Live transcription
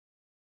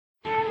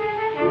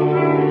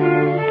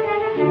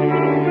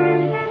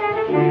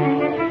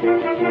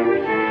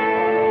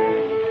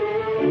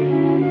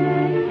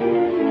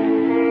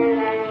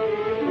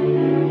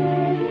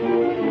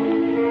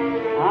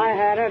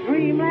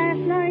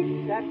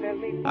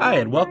Hi,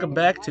 and welcome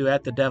back to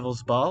At the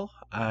Devil's Ball.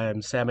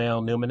 I'm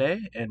Samael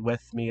Numene, and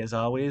with me, as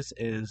always,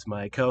 is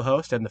my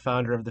co-host and the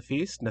founder of the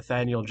feast,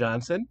 Nathaniel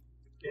Johnson.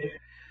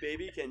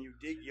 Baby, can you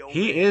dig your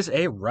He man? is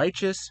a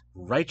righteous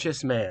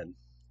man.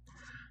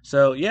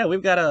 So, yeah,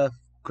 we've got a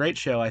great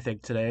show, I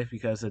think, today,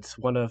 because it's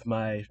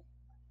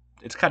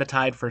it's kind of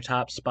tied for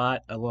top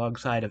spot.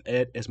 Alongside of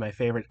it is my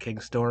favorite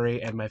King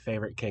story and my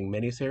favorite King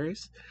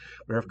miniseries.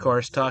 We're, of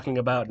course, talking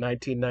about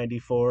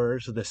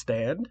 1994's The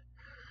Stand.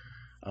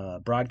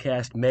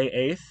 Broadcast May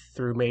 8th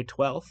through May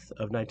 12th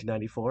of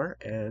 1994,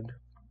 and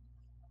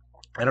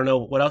I don't know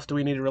what else do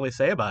we need to really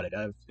say about it.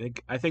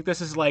 I think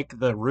this is like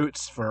the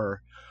roots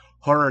for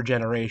our horror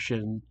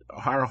generation,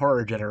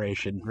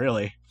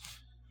 really.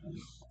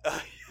 Yeah,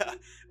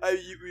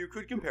 you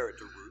could compare it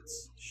to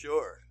Roots,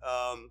 sure.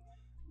 I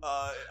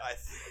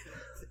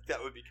think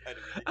that would be kind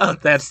of Oh,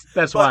 ridiculous.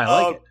 that's why But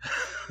I like it.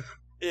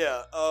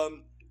 yeah. Well,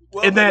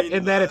 In I that mean,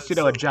 in that it's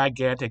a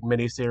gigantic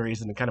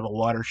miniseries and kind of a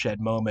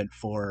watershed moment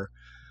for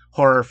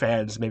horror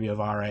fans, maybe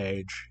of our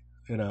age.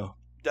 You know,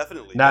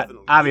 definitely, not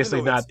definitely. Even obviously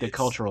though not the it's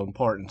cultural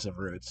importance of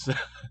Roots.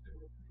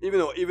 even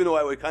though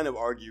I would kind of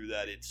argue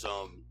that it's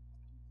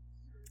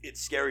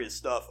scary as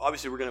stuff.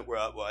 Obviously,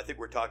 I think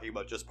we're talking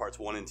about just parts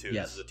 1 and 2.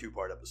 Yes. This is a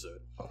 2-part episode.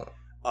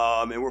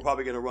 And we're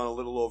probably going to run a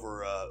little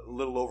over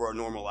our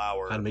normal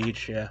hour. On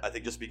each, yeah. I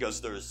think just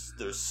because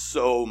there's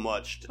so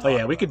much to talk Oh yeah,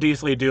 about. we could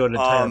easily do an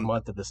entire Um,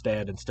 month at the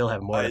stand and still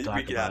have more to we talk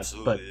could about.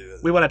 absolutely But do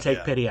that. we want to take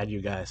Yeah. pity on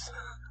you guys.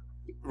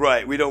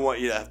 Right. We don't want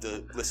you to have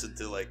to listen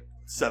to like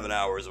 7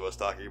 hours of us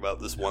talking about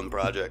this one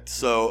project.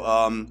 So,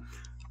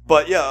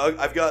 but yeah,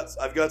 I've got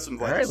some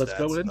vital All right, let's stats.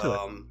 go into it.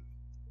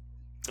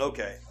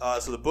 Okay.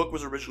 So the book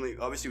was obviously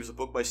it was a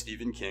book by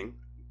Stephen King.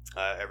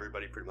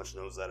 Everybody pretty much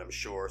knows that, I'm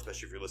sure,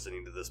 especially if you're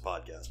listening to this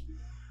podcast.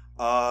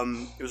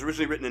 It was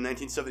originally written in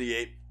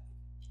 1978,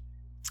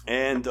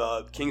 and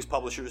King's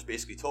publishers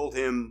basically told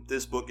him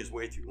this book is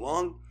way too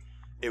long.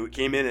 It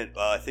came in at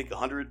I think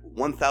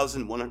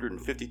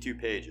 1,152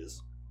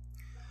 pages,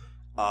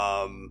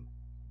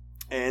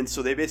 and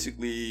so they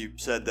basically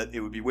said that it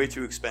would be way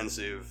too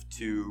expensive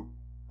to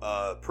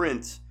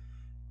print,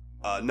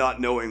 not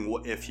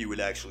knowing if he would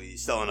actually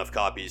sell enough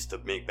copies to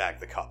make back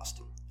the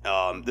cost.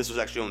 This was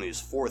actually only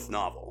his 4th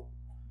novel.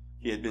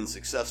 He had been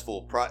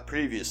successful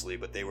previously,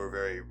 but they were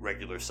very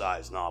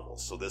regular-sized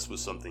novels, so this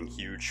was something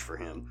huge for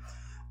him.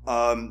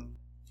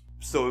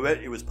 So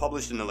it was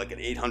published in like an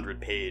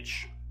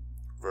 800-page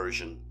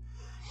version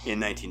in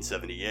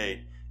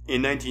 1978.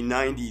 In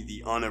 1990,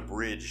 the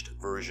unabridged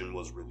version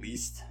was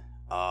released,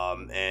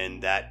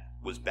 and that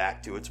was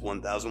back to its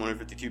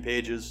 1,152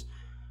 pages.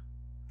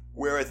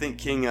 Where I think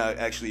King he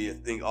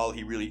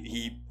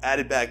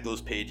added back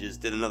those pages,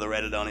 did another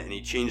edit on it, and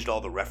he changed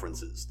all the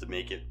references to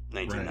make it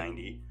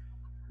 1990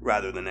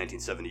 rather than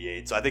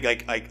 1978. So I think I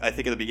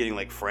think at the beginning,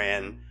 like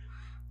Fran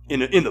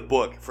in the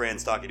book,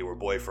 Fran's talking to her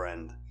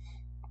boyfriend.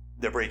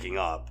 They're breaking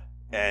up,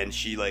 and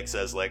she like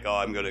says like, "Oh,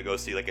 I'm gonna go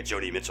see like a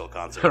Joni Mitchell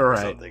concert or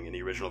something" in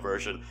the original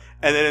version.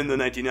 And then in the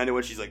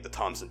 1991, she's like the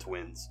Thompson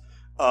Twins.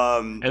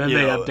 And then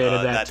they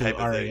updated that to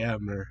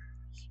REM or.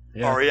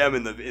 Yeah. REM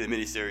in the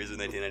miniseries in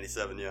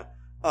 1997, yeah.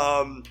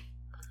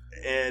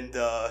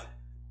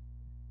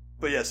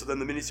 But yeah, so then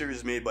the miniseries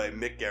was made by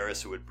Mick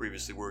Garris, who had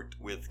previously worked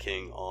with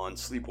King on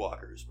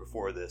Sleepwalkers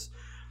before this.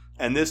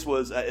 And this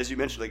was, as you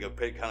mentioned, like a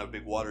kind of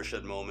big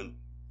watershed moment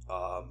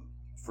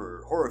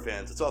for horror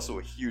fans. It's also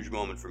a huge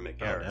moment for Mick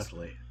Garris. Oh,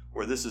 definitely.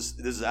 Where this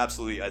is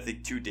absolutely, I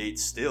think, to date,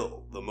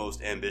 still the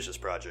most ambitious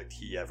project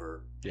he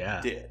ever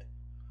did.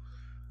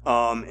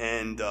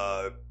 And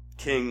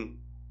King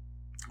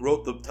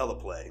wrote the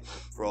teleplay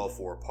for all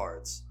 4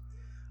 parts.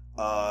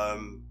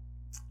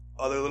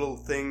 Other little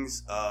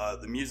things,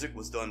 the music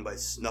was done by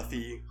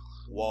Snuffy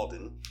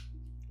Walden.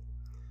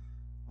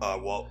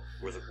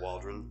 Was it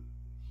Waldron?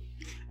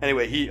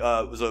 Anyway, he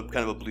was a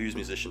kind of a blues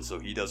musician, so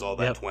he does all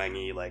that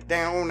twangy, like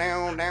down,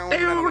 down, down,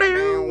 down,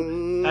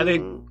 down. I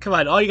think, come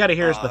on, all you got to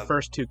hear is the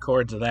first 2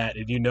 chords of that,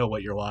 and you know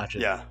what you're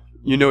watching. Yeah,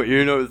 you know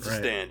it's a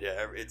stand.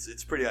 Yeah,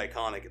 it's pretty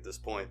iconic at this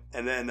point.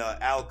 And then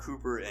Al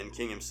Cooper and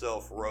King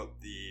himself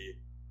wrote the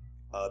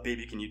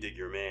 "Baby, Can You Dig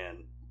Your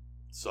Man"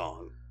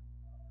 song.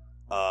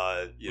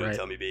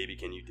 Tell me, baby,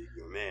 can you dig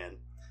your man?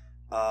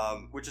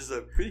 Which is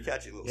a pretty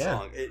catchy little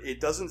song. It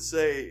doesn't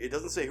say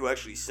who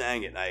actually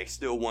sang it, and I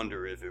still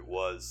wonder if it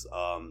was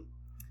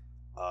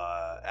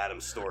Adam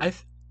Stork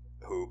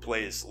who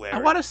plays Larry. I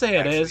want to say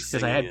it is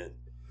because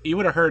you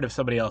would have heard if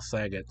somebody else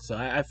sang it, so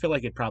I feel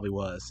like it probably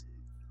was.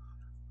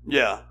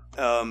 Yeah,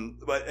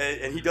 but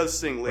he does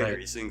sing later. Right.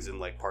 He sings in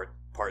like part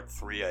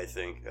 3, I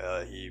think.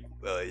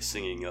 He's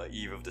singing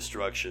 "Eve of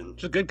Destruction."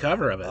 It's a good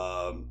cover of it.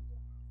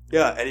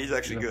 Yeah, and he's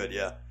actually good.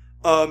 Yeah.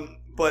 And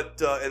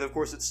of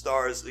course he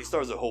stars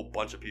a whole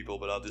bunch of people,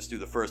 but I'll just do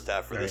the first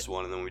half for this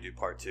one, and then when we do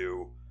part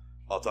 2,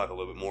 I'll talk a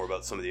little bit more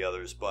about some of the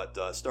others.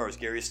 But stars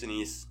Gary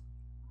Sinise,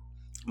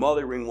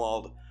 Molly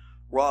Ringwald,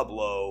 Rob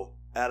Lowe,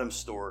 Adam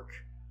Stork,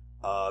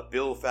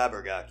 Bill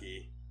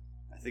Fabergaki.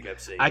 I think I'm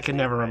saying. I can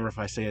never remember if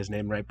I say his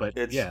name right, but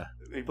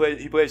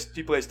he plays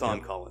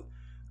Tom Cullen.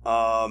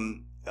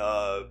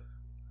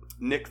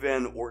 Nick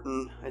Van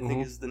Orton, I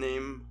think is the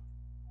name.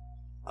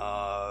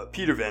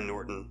 Peter Van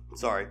Norton,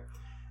 sorry.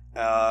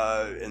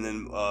 And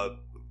then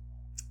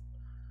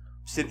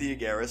Cynthia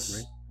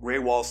Garris, Ray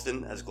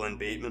Walston as Glenn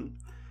Bateman,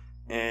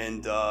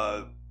 and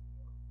Rob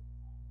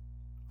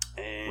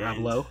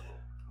Lowe.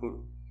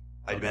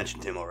 I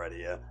mentioned him already,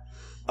 yeah.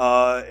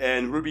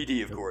 And Ruby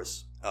Dee, of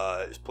course,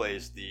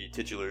 plays the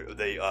titular,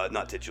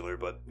 not titular,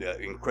 but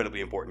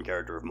incredibly important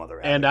character of Mother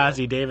Abigail. And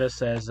Ozzie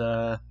Davis as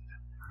her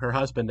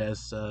husband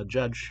as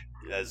Judge.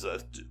 As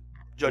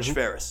Judge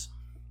Ferris.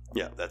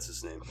 Yeah, that's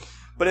his name.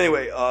 But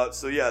anyway,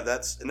 so yeah,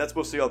 that's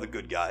mostly all the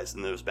good guys,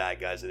 and there's bad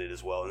guys in it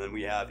as well. And then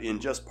we have, in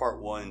just part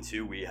 1 and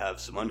 2, we have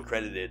some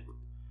uncredited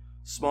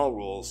small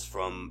roles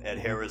from Ed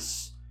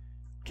Harris,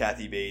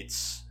 Kathy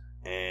Bates,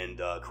 and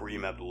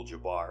Kareem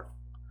Abdul-Jabbar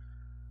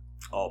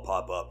all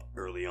pop up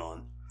early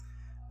on.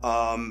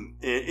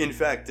 In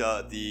fact,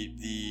 and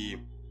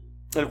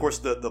of course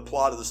the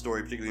plot of the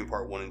story, particularly in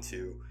part 1 and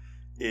 2,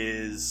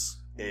 is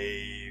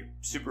a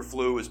super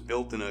flu is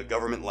built in a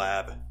government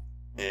lab,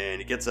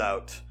 and it gets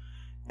out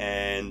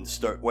and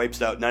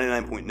wipes out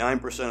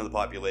 99.9% of the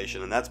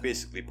population, and that's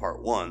basically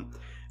part 1.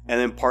 And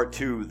then part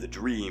 2, the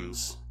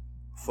dreams,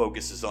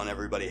 focuses on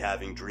everybody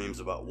having dreams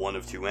about one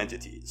of two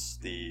entities: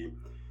 the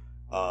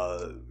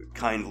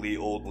kindly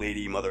old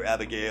lady Mother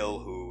Abigail,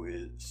 who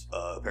is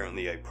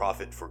apparently a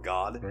prophet for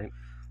God, right,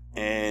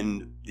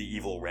 and the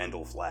evil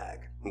Randall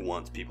Flagg, who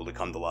wants people to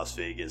come to Las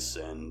Vegas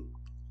and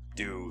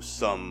do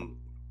some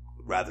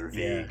rather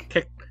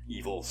vague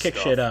evil kick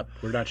stuff. Shit up.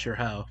 We're not sure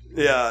how.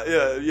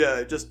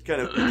 Yeah. Just kind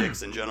of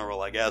dicks in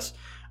general, I guess.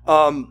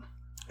 And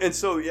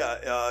so,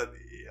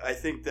 I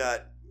think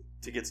that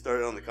to get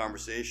started on the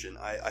conversation,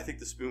 I think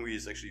this movie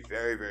is actually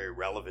very, very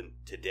relevant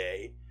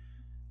today.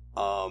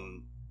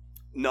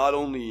 Not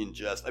only in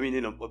just,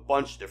 in a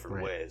bunch of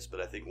different ways,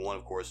 but I think one,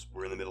 of course,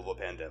 we're in the middle of a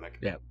pandemic.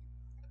 Yeah.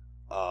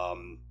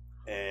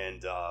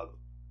 And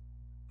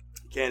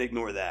can't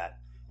ignore that.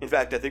 In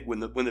fact, I think when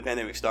the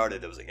pandemic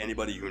started, it was like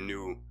anybody who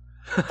knew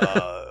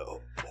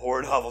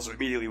horror novels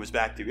immediately was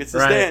back to. It's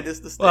the Stand.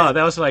 It's the Stand. Well,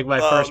 that was like my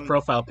first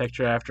profile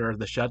picture after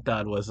the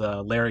shutdown was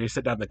Larry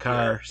sitting on the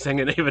car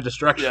singing "Eve of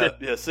Destruction."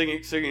 Yeah,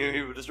 singing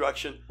 "Eve of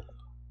Destruction."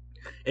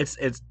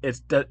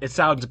 It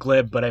sounds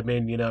glib, but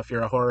if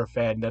you're a horror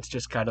fan, that's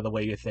just kind of the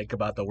way you think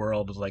about the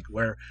world. Is like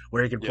where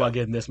you can plug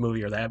in this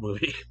movie or that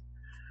movie.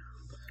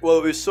 Well,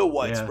 it was so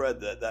widespread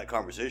that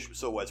conversation was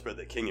so widespread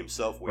that King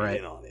himself weighed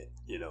in on it.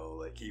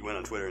 Like he went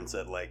on Twitter and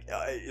said, like,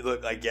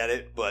 look, I get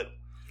it, but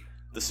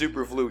the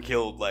super flu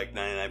killed like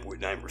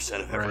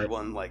 99.9% of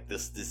everyone. Like,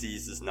 this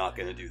disease is not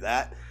going to do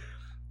that.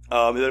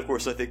 And then, of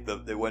course, I think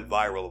they went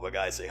viral of a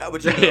guy saying, "How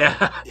would you know?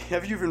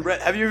 Have you even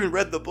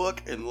read the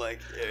book?" And like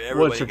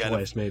everybody once or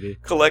twice, maybe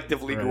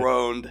collectively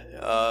groaned,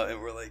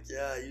 and we're like,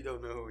 "Yeah, you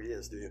don't know who he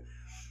is, do you?"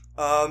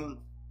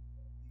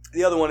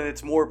 The other one, and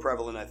it's more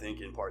prevalent, I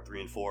think, in part 3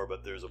 and 4,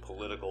 but there's a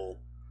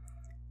political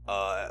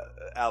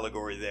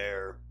allegory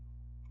there,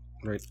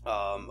 right,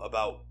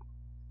 about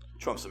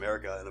Trump's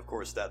America, and of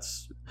course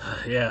that's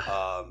it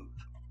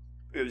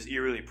was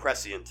eerily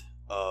prescient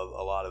of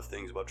a lot of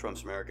things about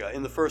Trump's America.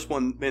 In the first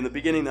one, in the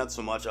beginning, not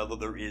so much, although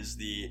there is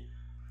the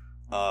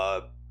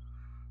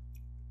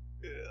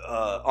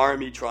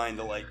army trying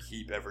to like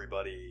keep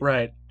everybody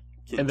right,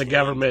 contained, and the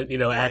government,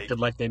 acted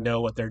like they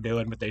know what they're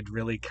doing, but they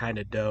really kind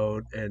of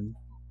don't, and.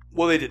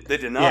 Well, they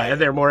deny. Yeah,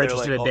 and they're more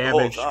interested in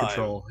damage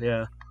control.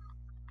 Yeah.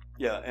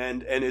 Yeah,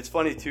 and it's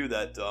funny too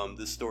that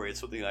this story is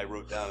something I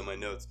wrote down in my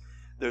notes.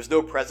 There's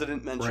no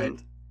president mentioned.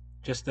 Right.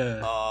 Just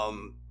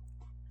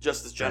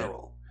this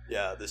general. Right.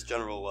 Yeah, this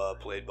general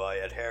played by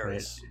Ed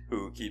Harris,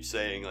 who keeps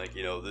saying like,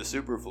 the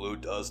super flu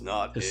does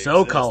not exist.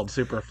 So-called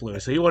super flu,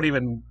 so he won't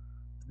even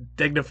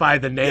dignify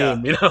the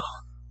name,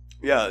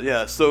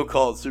 Yeah,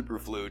 so-called super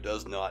flu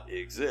does not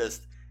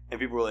exist. And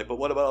people were like, "But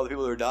what about all the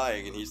people that are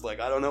dying?" And he's like,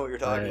 "I don't know what you're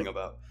talking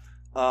about."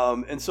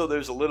 And so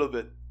there's a little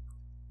bit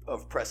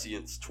of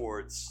prescience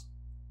towards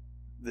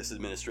this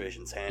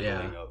administration's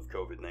handling of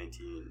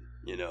COVID-19,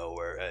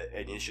 where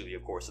initially,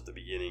 of course, at the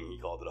beginning, he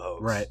called it a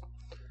hoax. Right.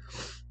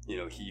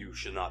 He who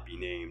should not be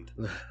named.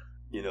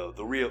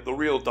 The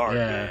real dark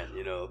man,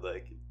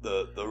 like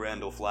the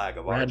Randall Flagg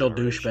of Randall our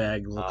generation.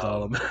 douchebag, we'll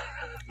call him.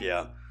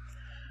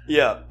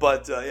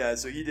 But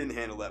so he didn't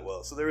handle that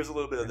well. So there was a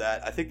little bit of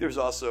that. I think there's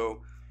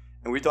also,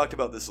 and we talked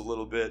about this a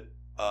little bit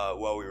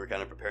while we were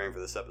kind of preparing for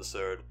this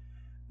episode,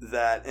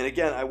 that, and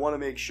again, I want to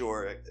make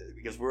sure,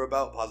 because we're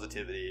about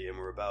positivity and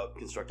we're about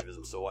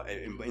constructivism, so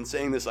in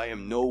saying this, I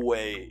am no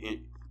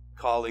way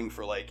calling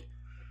for like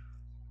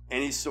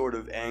any sort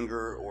of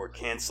anger or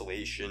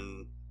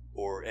cancellation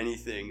or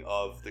anything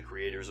of the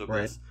creators of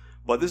this,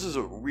 but this is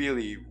a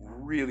really,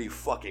 really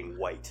fucking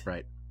white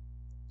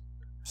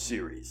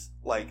series.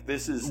 Like,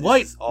 this is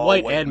all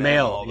white and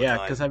male,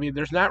 because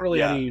there's not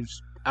really any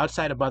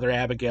outside of Mother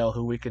Abigail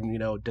who we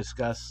can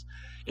discuss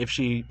if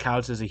she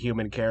counts as a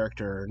human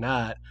character or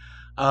not.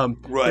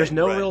 There's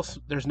no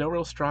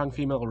real strong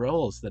female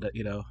roles that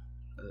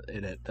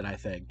in it that I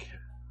think.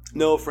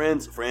 No,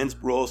 Fran's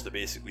role is to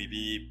basically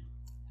be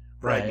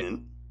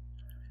pregnant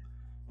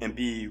and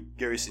B,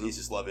 Gary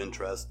Sinise's love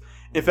interest.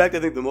 In fact, I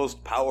think the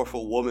most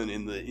powerful woman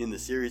in the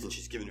series, and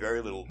she's given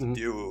very little to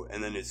do,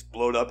 and then is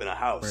blown up in a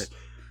house,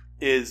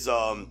 is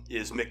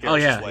Mick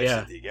Garris' wife,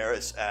 Cynthia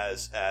Garris,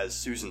 as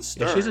Susan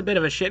Stern. Yeah, she's a bit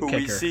of a shit kicker.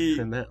 We see,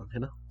 in that,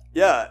 you know?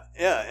 Yeah,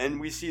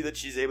 and we see that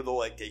she's able to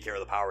like take care of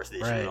the power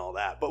station and all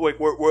that. But wait,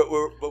 but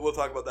we'll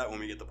talk about that when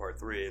we get to part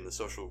 3 and the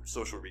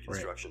social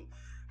reconstruction.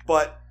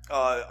 But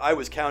I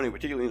was counting,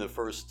 particularly in the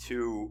first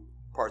 2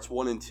 parts,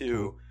 1 and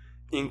 2,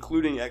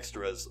 including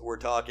extras. We're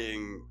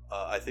talking,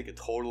 I think, a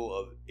total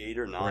of 8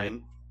 or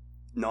 9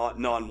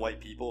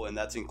 non-white people, and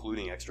that's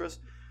including extras.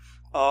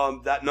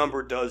 That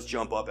number does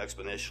jump up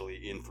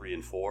exponentially in 3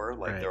 and 4.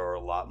 Like there are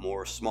a lot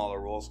more smaller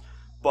roles.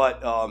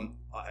 But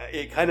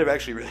it kind of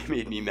actually really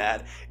made me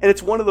mad. And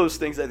it's one of those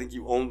things I think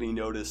you only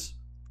notice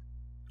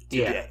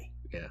today.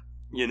 Yeah.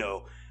 You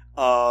know,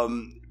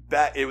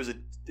 it was a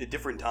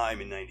different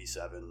time in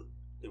 97.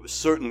 It was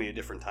certainly a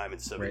different time in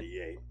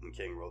 78 when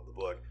King wrote the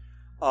book.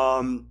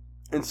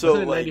 And so, was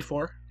it in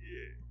 94?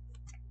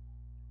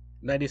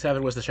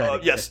 97 was The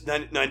Shining. Yes,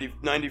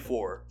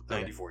 94.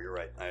 94, you're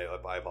right.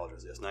 I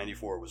apologize. Yes,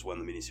 94 was when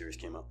the miniseries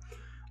came out.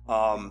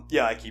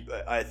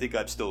 I think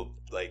I'm still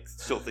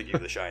thinking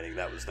of The Shining.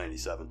 That was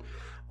 97.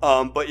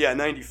 But yeah,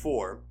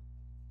 94.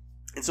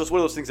 And so it's one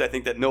of those things I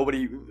think that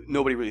nobody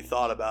really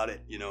thought about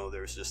it. You know,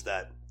 there's just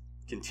that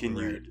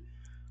continued.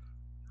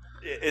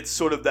 It's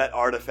sort of that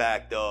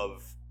artifact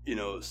of, you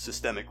know,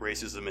 systemic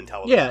racism and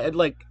television. Yeah, and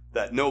like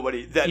that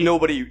nobody intended.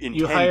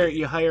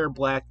 You hire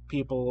black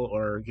people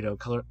or, you know,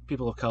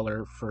 people of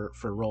color for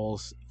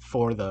roles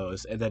for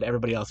those, and then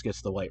everybody else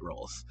gets the white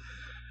roles.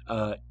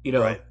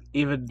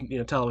 Even, you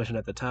know, television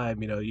at the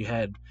time, you know, you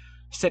had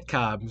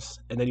sitcoms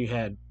and then you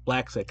had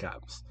black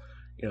sitcoms,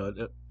 you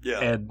know,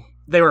 and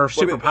they were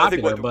super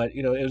popular, but,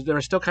 you know, there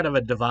was still kind of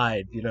a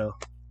divide, you know.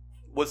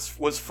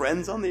 Was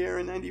Friends on the air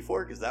in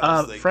 94? Because that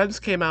was Friends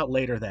came out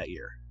later that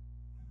year.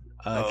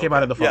 Came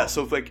out in the fall. Yeah,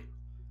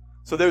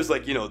 so there's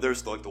like, you know,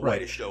 there's like the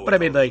whitest show. But I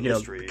mean, like, you know,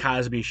 the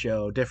Cosby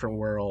Show, Different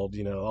World,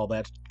 you know, all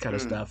that kind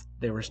of stuff.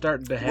 They were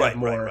starting to have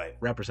more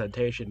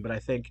representation, but I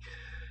think,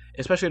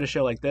 especially in a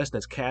show like this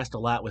that's cast a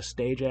lot with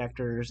stage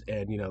actors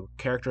and, you know,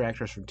 character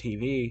actors from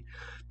TV,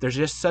 there's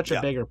just such a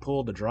bigger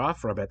pool to draw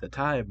from at the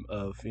time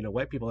of, you know,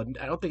 white people. And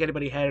I don't think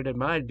anybody had it in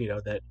mind, you know,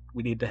 that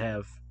we need to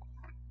have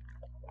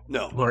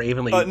more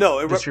evenly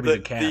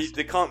distributed cast.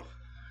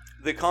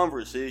 The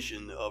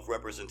conversation of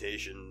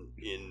representation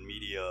in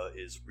media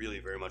is really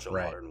very much a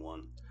modern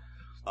one.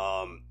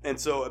 And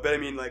so, but I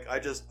mean, like, I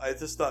just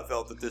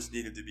felt that this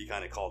needed to be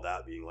kind of called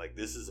out, being like,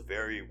 this is a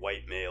very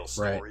white male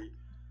story.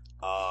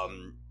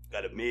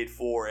 That have made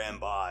for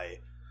and by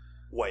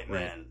white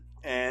men,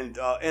 and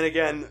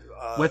again,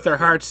 with their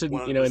hearts in,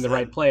 you know, in the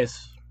right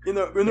place. In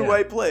the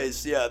right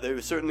place, yeah. There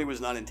certainly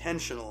was not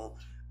intentional,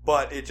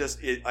 but I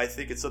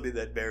think it's something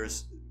that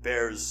bears.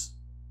 Because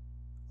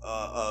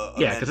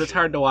it's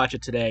hard to watch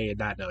it today and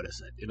not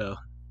notice it, you know.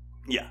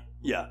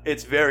 Yeah,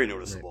 it's very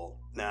noticeable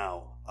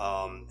now.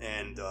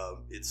 And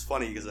it's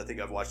funny because I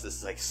think I've watched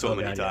this like so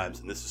many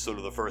times, and this is sort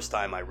of the first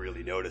time I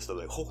really noticed. I'm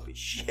like, holy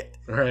shit!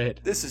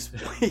 Right. This is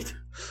white.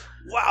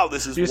 Wow,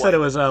 this is. You said it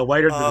was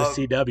whiter than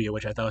the CW,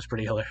 which I thought was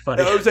pretty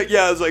funny. I was like,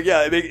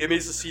 it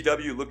makes the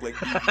CW look like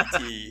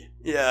BET.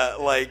 Yeah,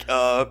 like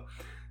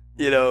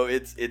you know,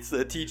 it's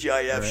the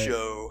TGIF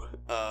show.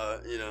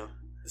 You know,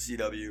 the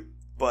CW,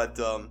 but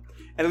and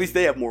at least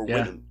they have more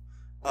women.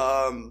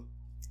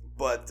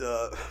 But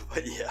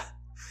yeah.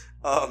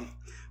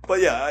 But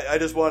yeah, I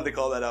just wanted to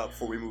call that out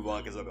before we move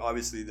on, because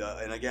obviously,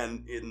 and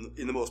again,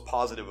 in the most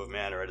positive of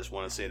manner, I just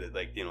want to say that,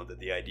 like, you know, that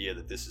the idea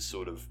that this is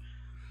sort of,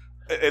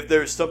 if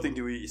there's something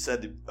to be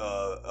said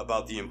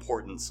about the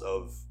importance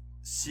of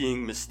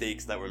seeing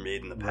mistakes that were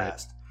made in the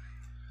past,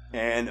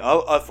 and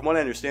from what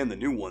I understand, the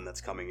new one that's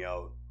coming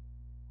out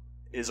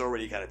is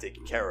already kind of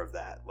taking care of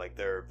that. Like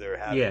they're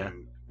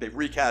having. They've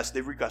recast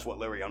what,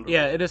 Larry Underwood?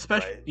 Yeah, and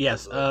especially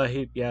yes, I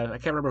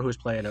can't remember who's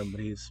playing him,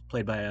 but he's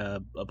played by a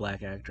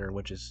black actor,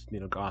 which is, you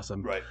know,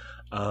 awesome. Right.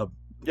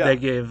 They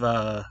give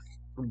the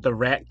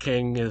Rat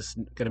King is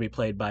going to be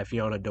played by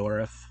Fiona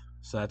Dourif,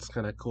 so that's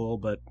kind of cool.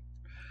 But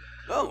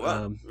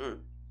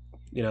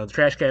you know, the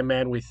Trash Can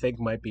Man we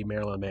think might be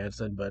Marilyn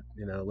Manson, but,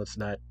 you know, let's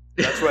not.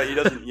 That's right. He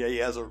doesn't. Yeah, he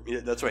has a.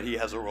 That's right. He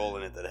has a role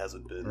in it that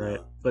hasn't been.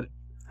 But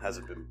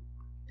hasn't been.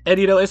 And,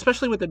 you know,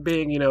 especially with it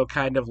being, you know,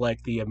 kind of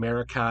like the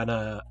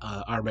Americana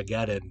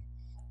Armageddon,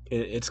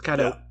 it's kind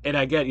of, and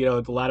I get, you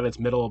know, a lot of it's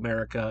Middle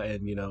America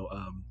and, you know,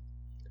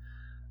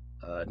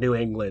 New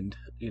England,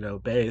 you know,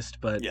 based,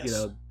 but you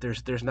know,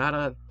 there's not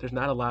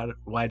a lot of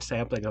wide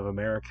sampling of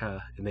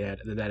America in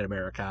that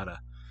Americana.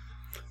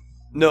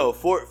 No,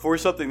 for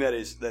something that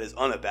is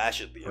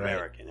unabashedly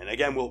American, and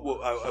again,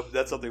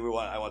 that's something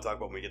I want to talk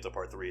about when we get to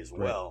part 3 as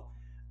well.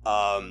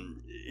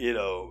 You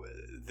know,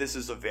 this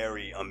is a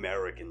very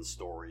American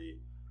story,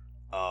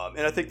 and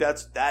I think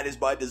that is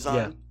by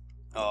design.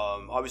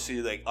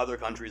 Obviously, like, other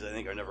countries, I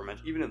think, are never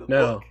mentioned. Even in the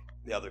book,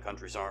 the other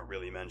countries aren't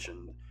really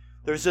mentioned.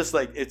 There's just,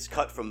 like, it's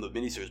cut from the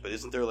miniseries, but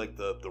isn't there, like,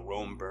 the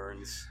Rome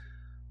Burns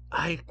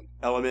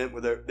element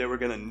where they were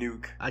going to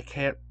nuke? I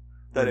can't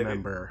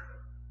remember.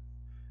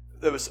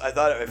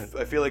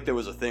 I feel like there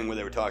was a thing where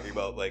they were talking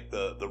about like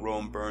the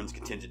Rome Burns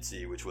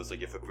contingency, which was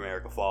like if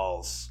America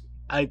falls,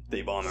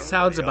 they bomb everybody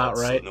sounds about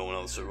else, right. so no one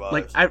else survives.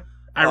 Like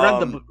I read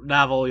the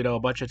novel, a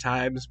bunch of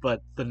times,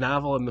 but the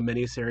novel and the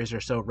miniseries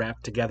are so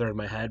wrapped together in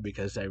my head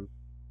because I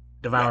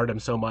devoured them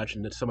so much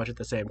and so much at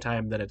the same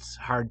time that it's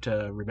hard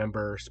to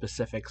remember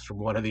specifics from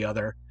one or the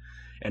other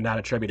and not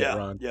attribute it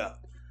wrong. Yeah.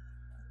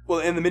 Well,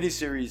 and the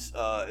miniseries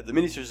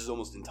is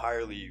almost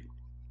entirely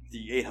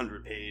the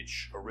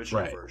 800-page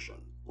original version.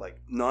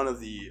 Like none of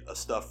the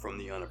stuff from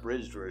the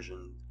unabridged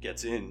version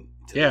gets into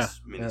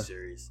this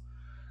miniseries,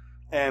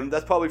 and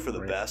that's probably for the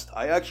best.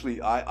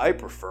 I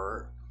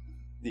prefer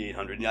the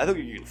 800. I don't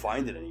think you can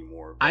find it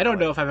anymore. I don't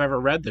know if I've ever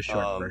read the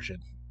short version.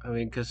 I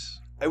mean,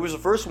 because it was the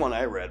first one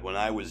I read when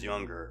I was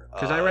younger.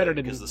 Because I read it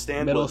in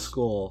middle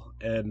school,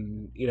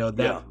 and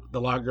the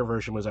longer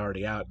version was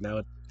already out.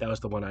 Now that was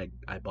the one I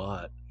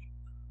bought.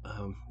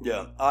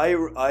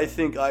 I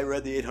think I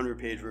read the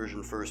 800-page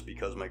version first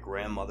because my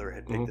grandmother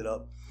had picked it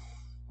up.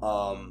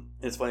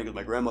 It's funny because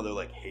my grandmother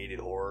like hated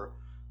horror,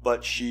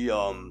 but she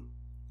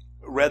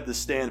read The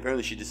Stand.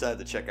 Apparently, she decided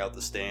to check out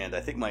The Stand. I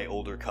think my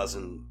older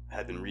cousin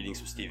had been reading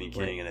some Stephen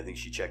King, and I think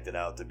she checked it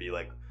out to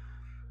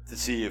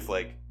see if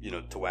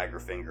to wag her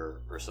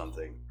finger or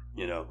something,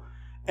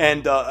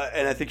 And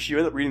I think she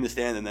ended up reading The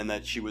Stand, and then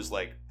that she was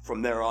like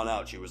from there on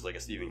out she was like a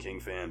Stephen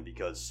King fan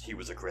because he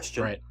was a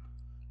Christian, right?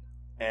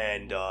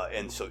 And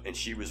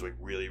she was like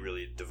really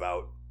really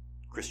devout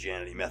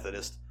Christianity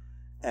Methodist,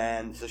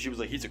 and so she was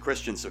like, he's a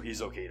Christian, so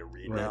he's okay to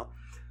read now.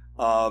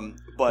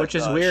 But which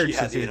is weird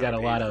since he's got a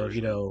lot of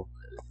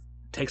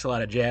takes a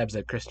lot of jabs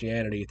at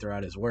Christianity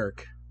throughout his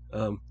work.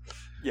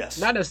 Yes,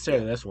 not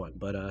necessarily this one,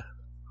 but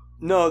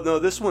no,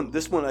 this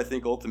one I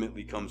think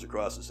ultimately comes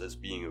across as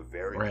being a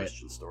very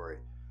Christian story,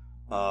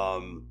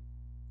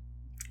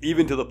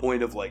 even to the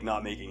point of like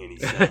not making any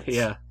sense.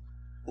 Yeah,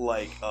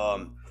 like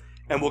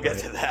and we'll get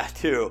to that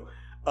too.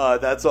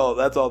 That's all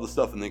the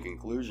stuff in the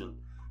conclusion.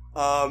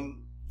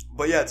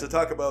 But yeah, to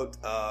talk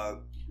about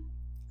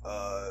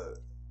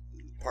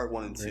part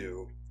 1 and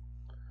 2.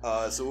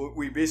 So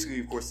we basically,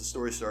 of course, the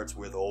story starts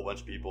with a whole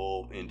bunch of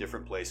people in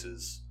different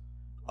places.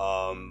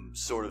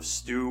 Sort of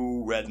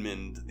Stu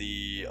Redmond,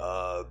 it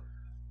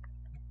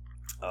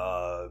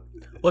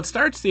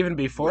starts even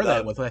before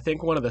that with I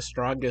think one of the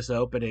strongest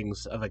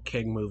openings of a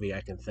King movie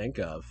I can think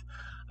of.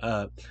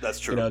 That's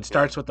true. It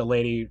starts with the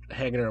lady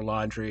hanging her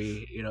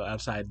laundry,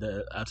 outside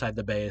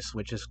the base,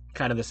 which is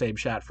kind of the same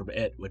shot from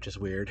It, which is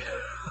weird.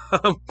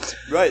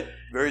 Right.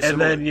 Very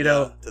similar. And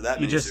then, to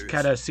that you just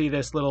kind of see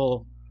this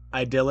little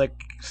idyllic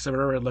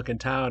suburban looking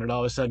town, and all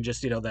of a sudden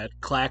just, that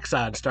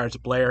klaxon starts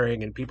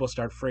blaring and people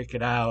start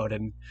freaking out.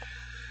 And,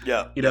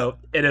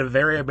 in a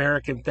very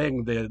American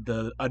thing,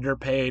 the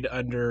underpaid,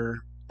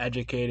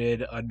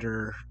 undereducated,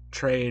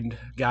 undertrained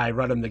guy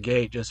running the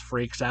gate just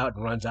freaks out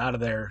and runs out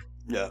of there.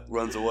 Yeah,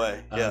 runs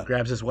away.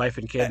 Grabs his wife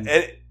and kid.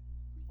 And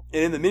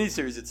in the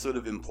miniseries, it's sort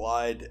of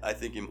implied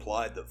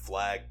that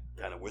Flag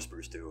kind of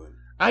whispers to him.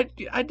 I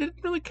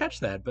didn't really catch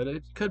that, but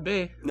it could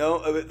be. No,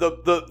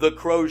 the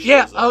crow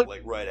shows up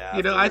like right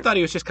after. I thought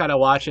he was just kind of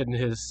watching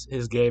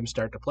his game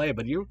start to play,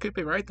 but you could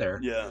be right there.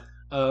 Yeah.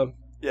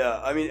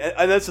 I mean,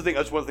 and that's the thing.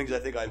 That's one of the things I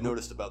think I've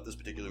noticed about this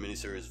particular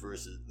miniseries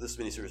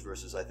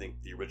versus I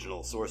think the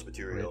original source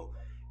material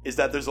is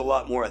that there's a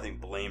lot more I think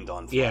blamed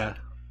on Flag. Yeah.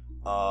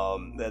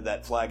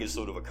 That Flag is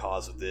sort of a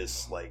cause of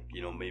this,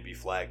 maybe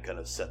Flag kind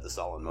of set this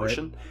all in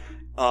motion.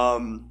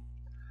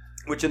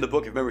 Which in the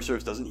book, if memory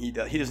serves, he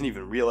doesn't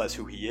even realize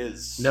who he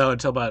is. No,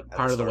 until about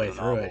part of the way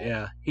through it.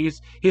 Yeah,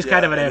 he's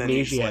kind of an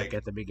amnesiac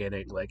at the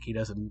beginning. Like he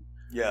doesn't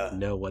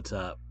know what's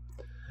up.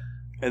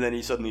 And then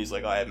he's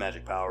like, I have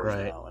magic powers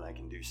now, and I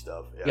can do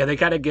stuff. Yeah, they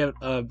kind of give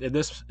in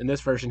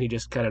this version he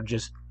just kind of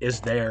just is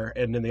there,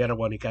 and in the other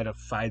one he kind of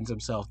finds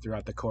himself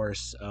throughout the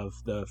course of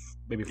the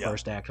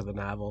first act of the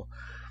novel.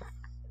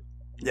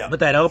 Yeah,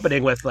 but that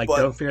opening with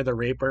 "Don't Fear the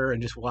Reaper"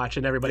 and just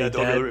watching everybody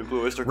dead,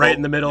 right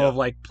in the middle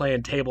of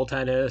playing table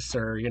tennis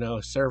or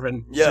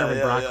serving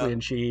broccoli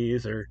and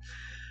cheese, or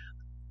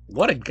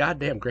what a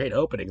goddamn great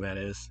opening that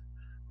is.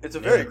 It's a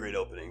very great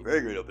opening,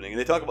 and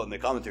they talk about in the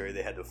commentary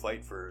they had to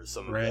fight for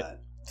some of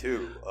that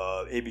too.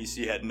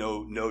 ABC had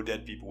no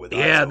dead people with eyes.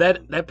 Yeah,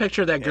 that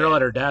picture of that girl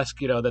at her desk,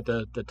 that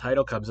the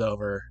title comes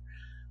over.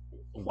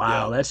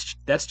 Wow,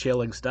 that's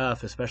chilling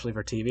stuff, especially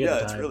for TV. Yeah, at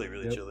the it's time.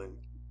 really chilling.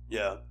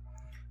 Yeah.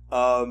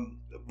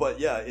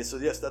 But yeah, so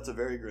yes, that's a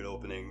very great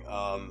opening.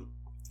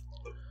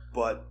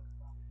 But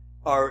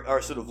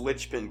our sort of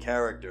linchpin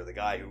character, the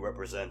guy who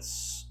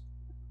represents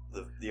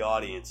the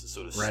audience, is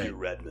sort of Stu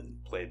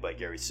Redmond, played by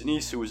Gary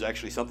Sinise, who was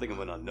actually something of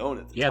an unknown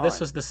at the time. Yeah, this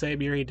was the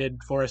same year he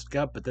did Forrest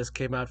Gump, but this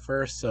came out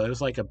first, so it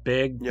was like a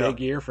big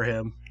year for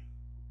him.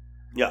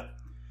 Yeah,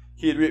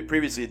 he had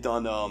previously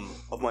done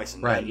Of Mice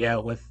and Men. Right,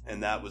 yeah,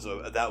 and that was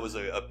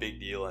a big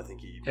deal. I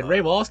think and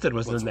Ray Walston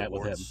was in that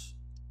with him.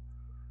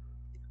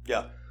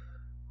 Yeah.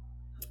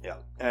 Yeah,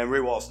 and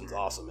Ray Walston's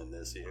awesome in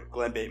this.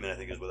 Glenn Bateman, I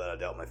think, is without a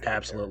doubt my favorite.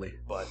 Absolutely.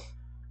 Character.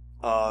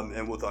 But,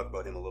 and we'll talk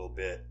about him a little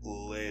bit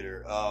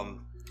later.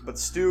 But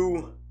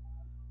Stu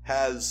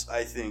has,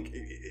 I think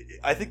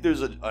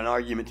there's an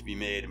argument to be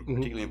made,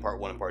 particularly in part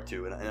 1 and part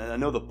 2, and I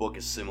know the book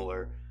is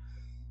similar,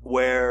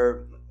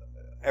 where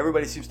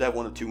everybody seems to have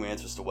one of two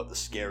answers to what the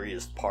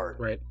scariest part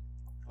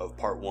of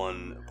part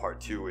 1 and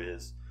part 2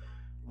 is,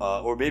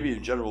 or maybe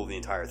in general the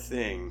entire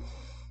thing.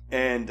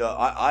 And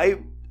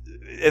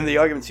and the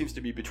argument seems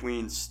to be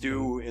between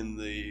Stu and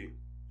the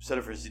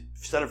Center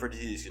for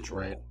Disease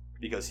Control,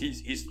 because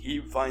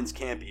he finds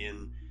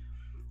Campion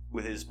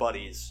with his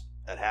buddies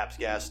at Hap's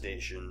gas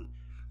station,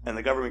 and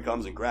the government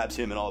comes and grabs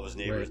him and all of his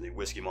neighbors and they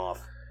whisk him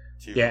off.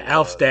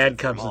 Alf's dad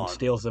comes and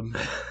steals him.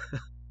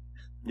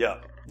 Yeah,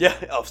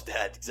 Alf's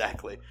dad,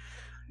 exactly.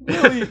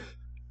 Really,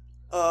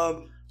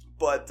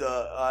 but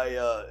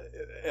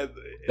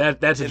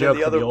that's a joke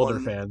for the older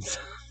fans.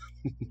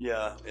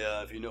 yeah,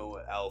 if you know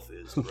what Alf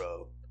is,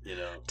 bro, you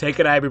know. Take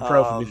an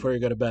ibuprofen before you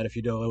go to bed if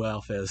you know who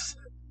Alf is.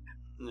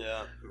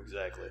 Yeah,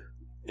 exactly.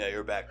 Yeah,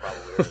 your back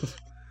probably hurts.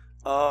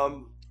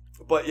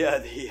 But yeah,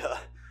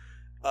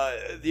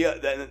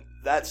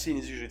 that scene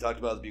is usually talked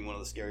about as being one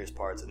of the scariest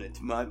parts, and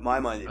to my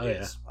mind, it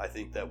is. I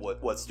think that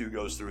what Stu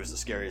goes through is the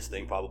scariest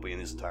thing probably in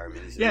his entire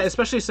miniseries. Yeah,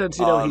 especially since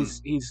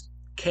he's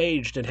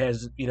caged and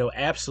has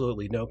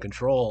absolutely no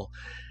control,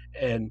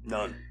 and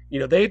none.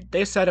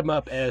 They set him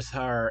up as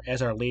our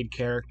lead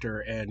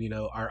character and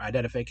our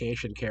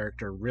identification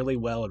character really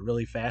well and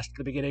really fast at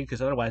the beginning,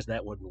 because otherwise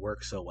that wouldn't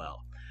work so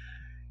well.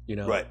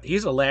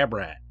 He's a lab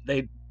rat.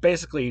 They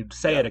basically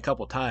say it a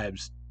couple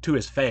times to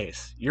his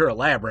face. You're a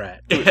lab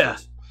rat.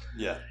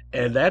 Yeah.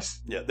 And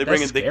that's they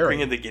bring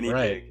in the guinea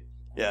pig.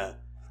 Yeah.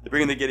 They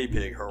bring in the guinea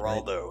pig,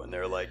 Geraldo, and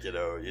they're like,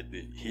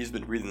 he's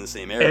been breathing the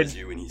same air as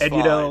you, and he's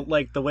fine.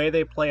 Like the way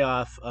they play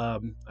off, I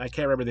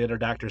can't remember the other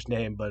doctor's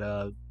name,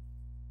 but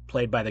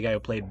played by the guy who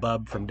played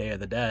Bub from Day of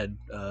the Dead,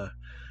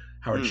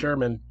 Howard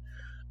Sherman.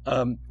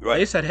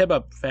 They set him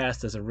up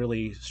fast as a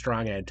really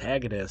strong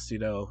antagonist.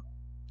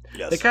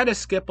 Yes. They kind of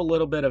skip a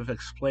little bit of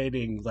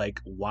explaining like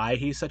why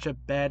he's such a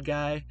bad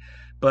guy,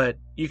 but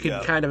you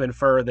can kind of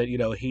infer that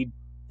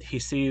he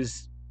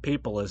sees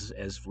people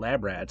as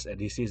lab rats, and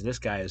he sees this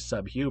guy as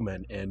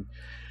subhuman, and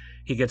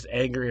he gets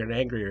angrier and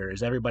angrier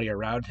as everybody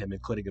around him,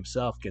 including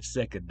himself, gets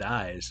sick and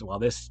dies, while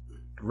this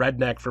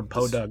redneck from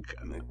Podunk,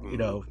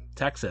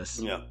 Texas,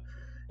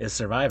 is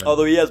surviving.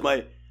 Although he has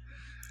one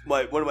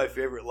of my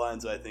favorite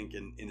lines, I think,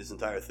 in this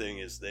entire thing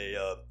is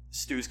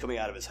Stu's coming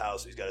out of his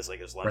house. He's got his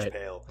lunch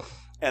pail,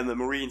 and the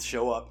Marines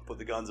show up, put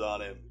the guns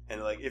on him,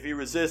 and like, if he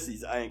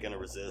resists, I ain't gonna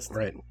resist.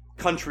 Right.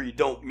 Country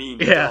don't mean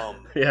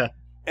dumb. Yeah.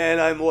 And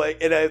I'm like,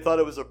 and I thought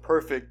it was a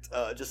perfect,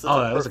 just such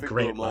a perfect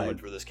great moment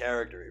for this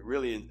character. It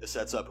really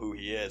sets up who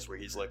he is, where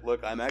he's like,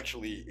 look, I'm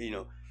actually,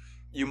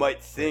 you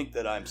might think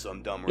that I'm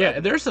some dumb. Yeah,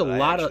 and there's a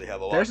lot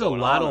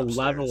of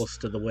levels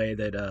to the way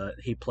that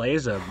he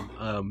plays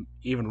him,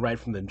 even right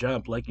from the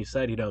jump. Like you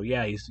said,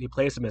 he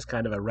plays him as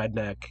kind of a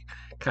redneck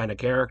kind of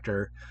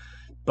character,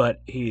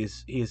 but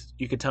he's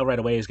you can tell right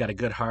away he's got a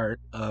good heart.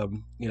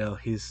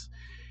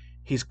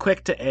 He's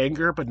quick to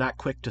anger, but not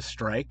quick to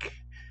strike.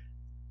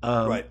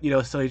 So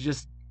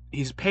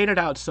he's painted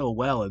out so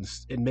well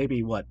in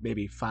maybe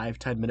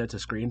 5-10 minutes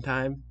of screen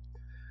time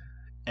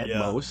at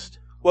most.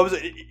 What was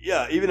it?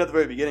 Yeah, even at the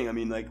very beginning. I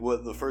mean, like,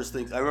 what the first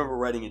things I remember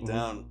writing it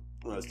down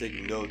when I was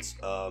taking notes.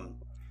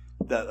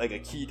 That like a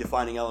key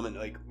defining element.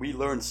 Like, we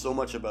learned so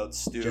much about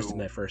Stu just in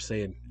that first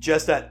scene,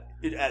 just at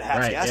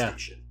Hap's gas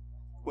station.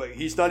 Like,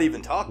 he's not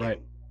even talking.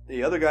 Right.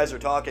 The other guys are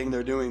talking.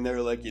 They're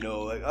like,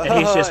 and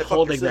he's just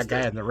holding that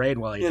guy in the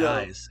rain while he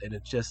dies, and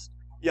it's just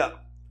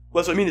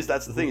Well, so I mean,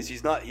 that's the thing is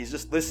he's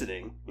just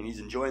listening and he's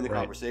enjoying the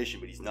conversation,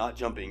 but he's not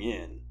jumping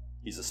in.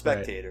 He's a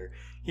spectator.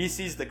 He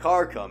sees the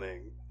car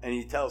coming and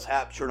he tells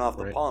Hap turn off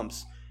the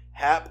pumps.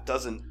 Hap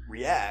doesn't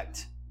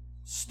react.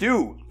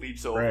 Stu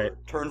leaps over,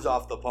 turns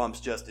off the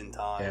pumps just in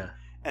time,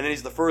 and then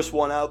he's the first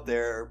one out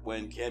there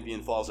when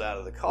Campion falls out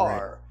of the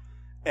car,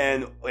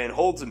 and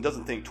holds him,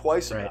 doesn't think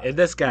twice about it. And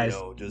this guy's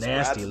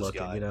nasty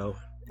looking.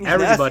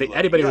 Anybody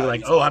would be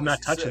like, "Oh, I'm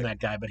not touching that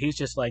guy," but he's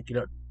just like,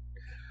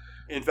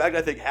 In fact,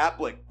 I think Hap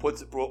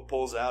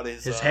pulls out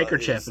his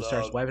handkerchief and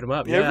starts wiping him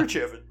up.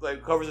 Handkerchief,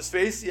 like, covers his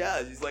face.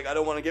 Yeah, he's like, I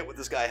don't want to get what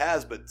this guy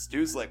has, but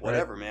Stu's like,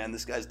 whatever, man,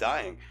 this guy's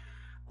dying.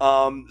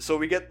 So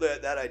we get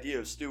that idea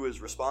of Stu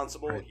is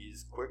responsible.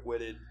 He's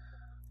quick-witted.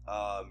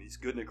 He's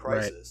good in a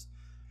crisis,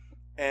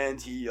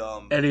 and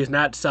he's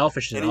not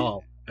selfish at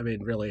all. I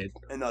mean, really,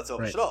 and not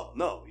selfish at all.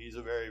 No, he's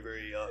a very,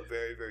 very,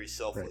 very, very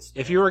selfless.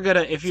 If you were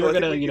gonna,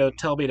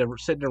 tell me to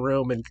sit in a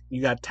room and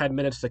you got 10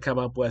 minutes to come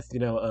up with,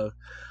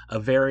 a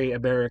very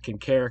American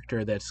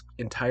character that's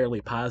entirely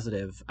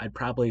positive, I'd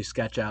probably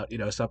sketch out,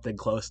 something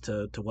close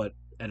to what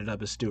ended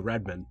up as Stu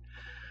Redman.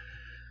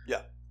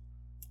 Yeah,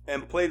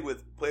 and played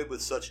with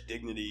such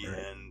dignity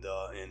and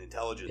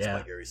intelligence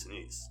by Gary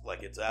Sinise.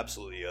 Like, it's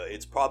absolutely,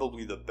 it's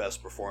probably the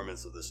best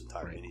performance of this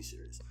entire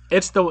miniseries.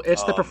 It's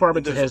the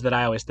performance of his that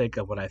I always think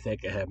of when I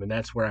think of him, and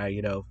that's where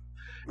I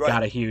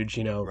got a huge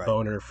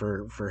boner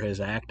for his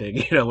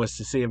acting. Was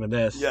to see him in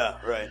this. Yeah,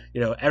 right.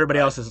 Everybody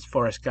else is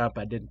Forrest Gump.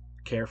 I didn't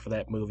care for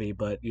that movie,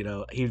 but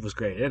he was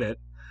great in it.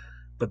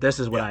 But this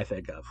is what I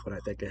think of when I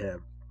think of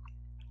him.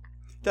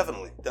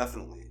 Definitely.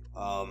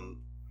 And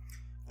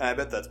I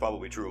bet that's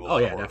probably true of a Oh, lot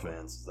of yeah, horror definitely.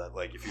 fans. Is that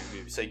like if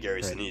you say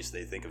Gary Right. Sinise,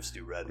 they think of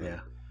Stu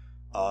Redman.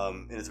 Yeah.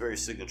 And it's a very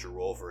signature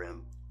role for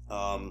him.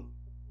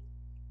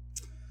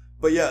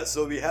 But yeah,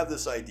 so we have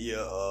this idea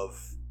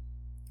of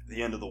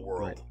the end of the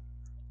world.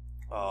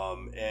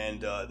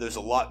 And there's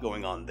a lot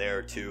going on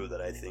there too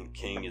that I think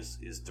King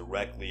is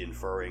directly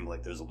inferring.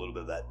 Like there's a little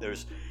bit of that.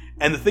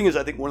 And the thing is,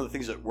 I think one of the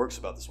things that works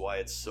about this, why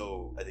it's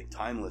so, I think,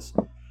 timeless,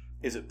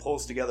 is it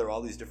pulls together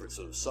all these different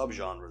sort of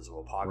subgenres of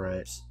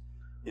apocalypse.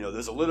 You know,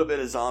 there's a little bit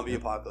of zombie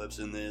apocalypse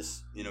in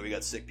this. You know, we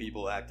got sick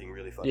people acting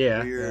really fucking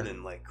weird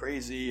and like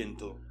crazy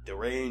and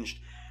deranged.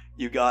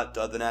 You got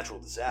the natural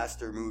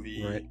disaster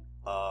movie. Right.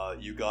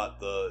 You got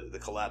the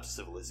collapse of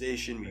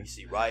civilization. We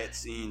see riot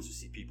scenes. We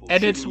see people.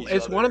 And shooting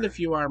it's each one of other. the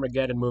few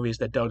Armageddon movies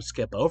that don't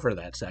skip over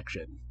that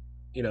section.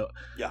 You know.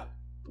 Yeah.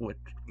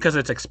 Because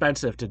it's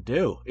expensive to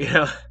do. You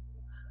know.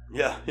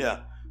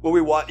 Yeah. Well,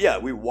 we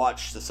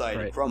watch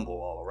society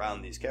crumble all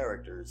around these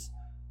characters,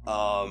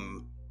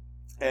 and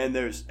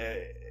there's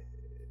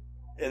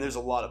a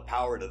lot of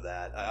power to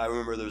that. I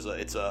remember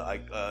it's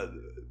a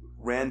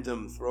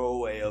random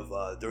throwaway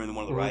of during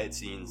one of the riot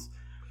scenes.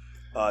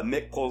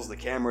 Mick pulls the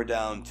camera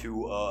down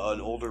to an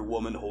older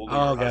woman holding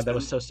her husband. That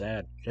was so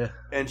sad. Yeah.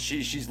 And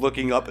she's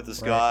looking up at the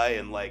sky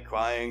and like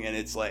crying, and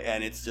it's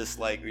just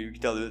like you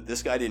can tell that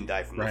this guy didn't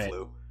die from the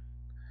flu.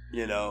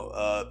 You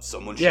know,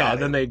 someone shot him. Yeah,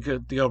 and then they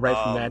go right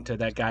from that to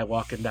that guy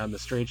walking down the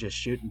street just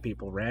shooting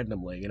people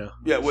randomly, you know.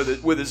 Yeah,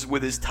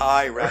 with his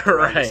tie wrapped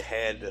around his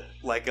head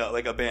like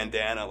a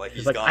bandana, like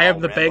he's like, gone I am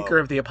all the Rambo. banker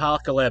of the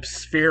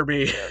apocalypse. Fear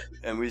me. Yeah.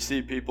 And we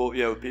see people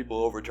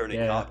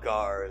overturning cop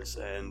cars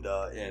and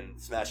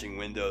smashing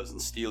windows and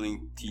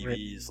stealing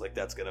TVs. Like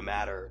that's gonna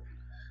matter.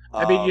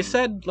 I mean, you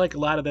said like a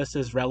lot of this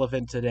is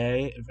relevant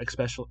today,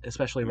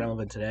 especially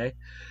relevant today.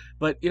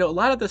 But, you know, a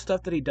lot of the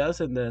stuff that he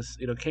does in this,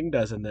 you know, King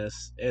does in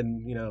this,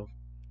 and, you know,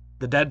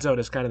 The Dead Zone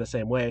is kind of the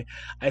same way.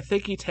 I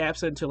think he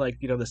taps into, like,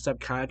 you know, the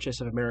subconscious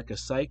of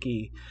America's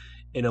psyche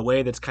in a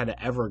way that's kind of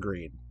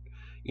evergreen.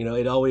 You know,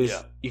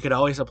 you could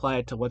always apply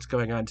it to what's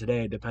going on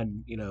today,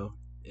 you know,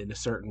 in a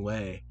certain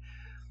way.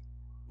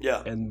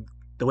 Yeah. And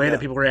the way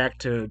that people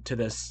react to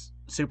this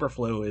super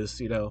flu is,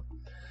 you know,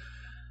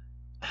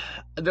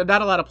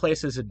 not a lot of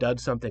places had done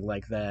something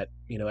like that,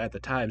 you know, at the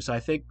time. So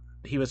I think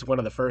he was one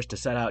of the first to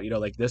set out, you know,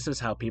 like this is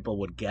how people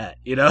would get,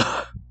 you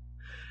know,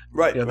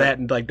 right? You know, that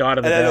and like Dawn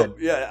of the Dead.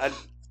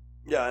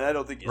 And I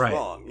don't think he's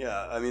wrong.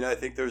 Yeah, I mean, I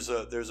think there's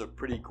a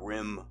pretty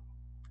grim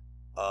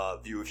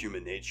view of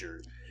human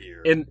nature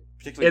here,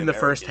 particularly in the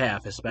first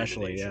half,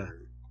 especially. Yeah,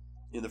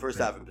 in the first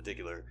half in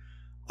particular.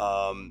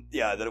 Then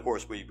of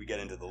course we get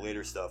into the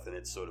later stuff, and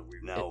it's sort of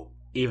we've now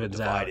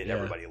divided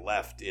everybody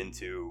left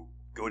into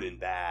good and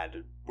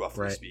bad,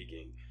 roughly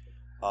speaking.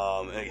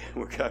 And again,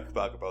 we're going to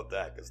talk about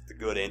that because the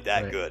good ain't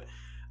that good.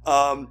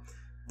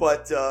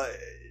 But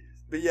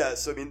yeah,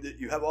 so I mean,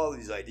 you have all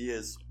these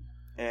ideas,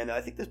 and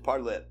I think that's part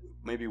of that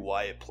maybe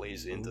why it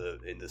plays into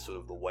sort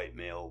of the white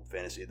male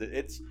fantasy.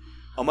 It's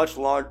a much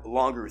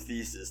longer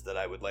thesis that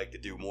I would like to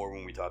do more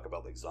when we talk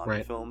about like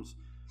zombie films.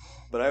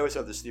 But I always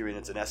have this theory, and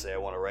it's an essay I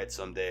want to write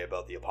someday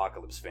about the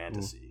apocalypse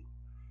fantasy.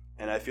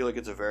 And I feel like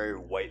it's a very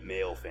white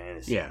male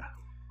fantasy. Yeah.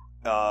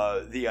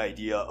 The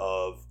idea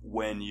of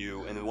when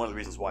you, and one of the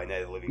reasons why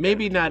Night of the Living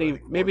Dead not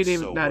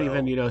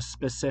even you know,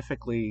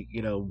 specifically,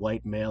 you know,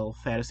 white male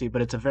fantasy,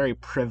 but it's a very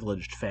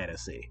privileged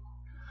fantasy.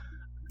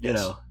 You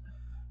know.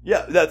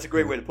 Yeah, that's a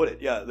great way to put it.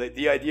 Yeah,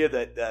 the idea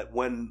that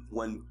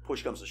when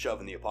push comes to shove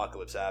and the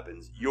apocalypse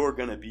happens, you're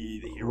going to be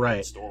the hero of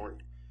the story.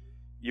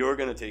 You're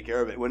going to take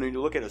care of it. When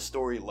you look at a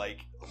story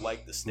like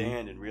The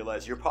Stand and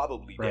realize you're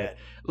probably dead.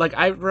 Like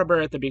I remember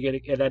at the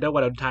beginning, and I don't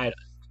want to tie it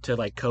to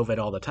like COVID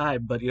all the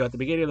time, but you know, at the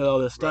beginning of all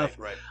this stuff,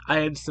 I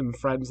had some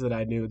friends that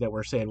I knew that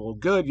were saying, well,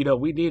 good, you know,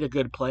 we need a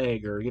good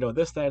plague, or, you know,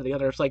 this, that, or the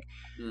other. It's like,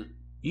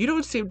 you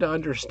don't seem to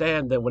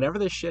understand that whenever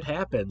this shit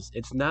happens,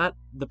 it's not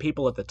the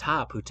people at the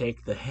top who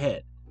take the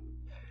hit.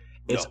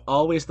 It's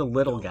always the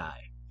little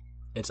guy.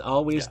 It's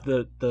always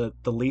the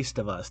least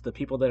of us, the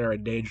people that are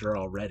in danger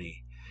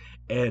already.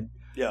 And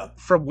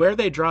from where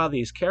they draw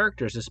these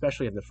characters,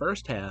 especially in the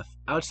first half,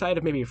 outside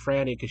of maybe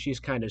Franny, because she's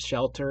kind of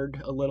sheltered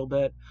a little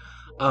bit,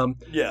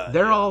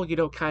 they're all, you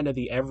know, kind of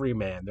the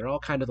everyman. They're all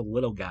kind of the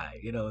little guy.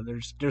 You know,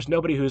 there's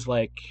nobody who's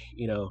like,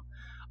 you know,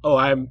 oh,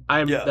 I'm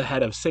the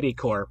head of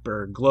Citicorp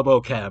or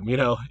Globochem. You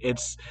know,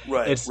 it's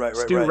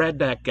Stu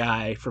Redneck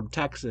guy from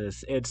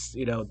Texas. It's,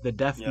 you know, the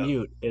deaf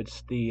mute.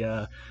 It's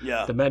the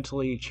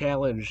mentally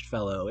challenged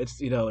fellow. It's,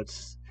 you know,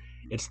 it's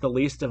the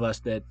least of us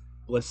that,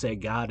 let's say,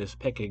 God is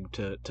picking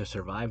to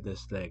survive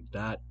this thing,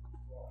 not,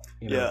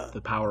 you know,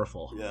 the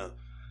powerful.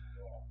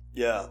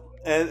 Yeah,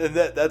 and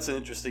that's an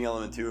interesting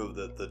element too of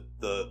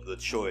the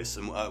choice,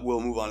 and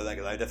we'll move on to that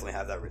because I definitely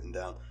have that written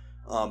down.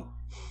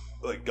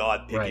 Like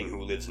God picking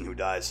who lives and who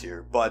dies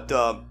here, but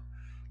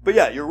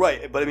yeah, you're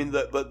right. But I mean,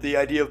 the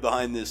idea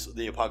behind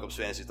the apocalypse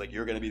fantasy is like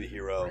you're going to be the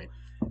hero,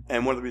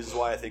 and one of the reasons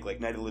why I think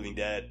like Night of the Living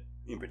Dead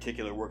in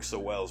particular works so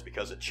well is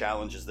because it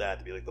challenges that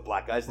to be like the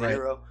black guy's the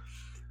hero,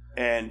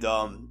 and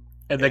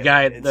And the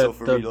guy, and so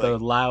for me, the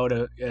like, loud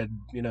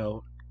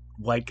and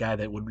white guy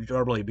that would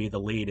normally be the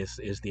lead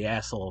is the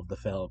asshole of the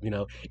film.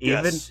 Even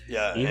yes,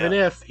 yeah, even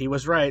yeah, if he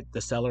was right,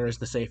 the cellar is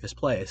the safest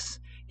place.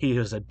 He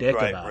was a dick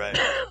right, about right.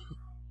 it.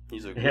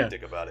 He's a Yeah. great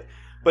dick about it.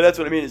 But that's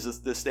what I mean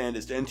is the stand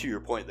is, and to your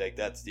point, like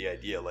that's the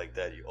idea, like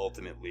that you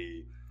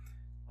ultimately,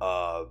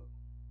 uh,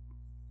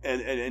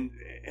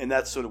 and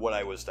that's sort of what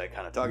I was like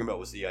kind of talking about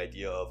was the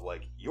idea of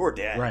like your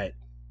dad Right.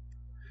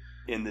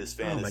 in this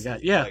Oh fantasy. my God,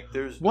 yeah. Like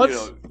there's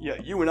Once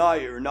you and I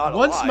are not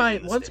once alive my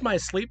in the once stand. my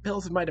sleep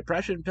pills and my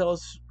depression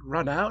pills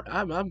run out,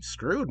 I'm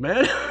screwed,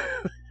 man.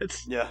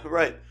 It's Yeah,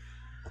 right.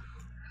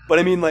 But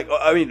I mean, like,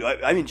 I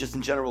mean, just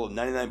in general,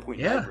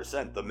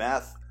 99.9%, the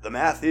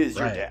math is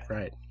your right, dad.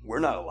 right. We're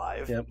not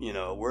alive. Yep.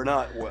 We're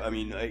not. I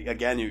mean,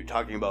 again, you're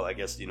talking about, I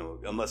guess,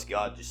 unless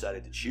God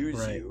decided to choose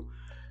Right. you.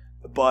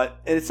 But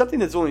and it's something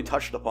that's only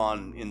touched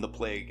upon in the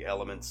plague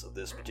elements of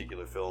this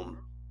particular film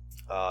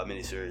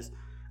miniseries,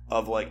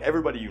 of like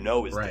everybody is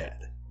Right.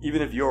 dead.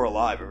 Even if you're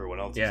alive, everyone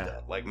else Yeah. is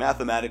dead. Like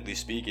mathematically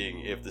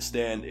speaking, if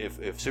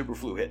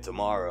Superflu hit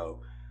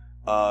tomorrow,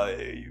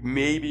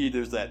 maybe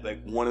there's that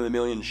like 1 in a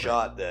million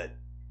shot that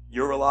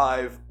you're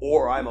alive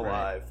or I'm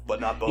alive, but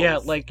not both. Yeah,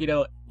 like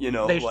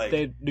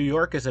New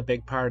York is a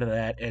big part of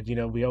that,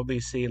 and we only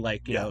see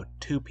like Yeah.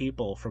 2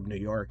 people from New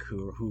York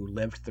who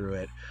lived through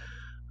it.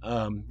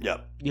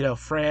 Yep.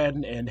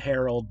 Fran and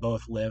Harold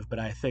both lived, but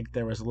I think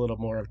there was a little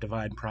more of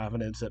divine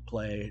providence at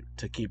play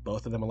to keep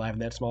both of them alive in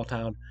that small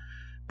town.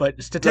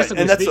 But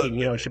statistically and that's speaking,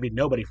 it should be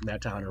nobody from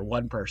that town or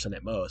one person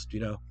at most.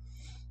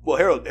 Well,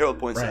 Harold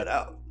points Right. that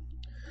out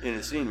in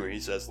a scene where he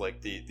says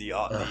like the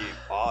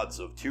odds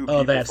of 2 Oh,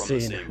 people that from scene!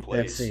 the same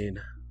place. That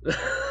scene.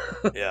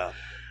 Yeah.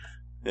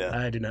 Yeah.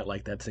 I do not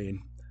like that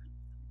scene.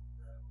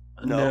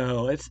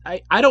 No. It's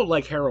I don't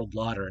like Harold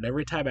Lauder, and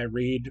every time I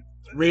read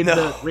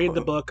No.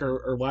 the book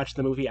or watch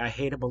the movie, I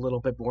hate him a little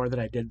bit more than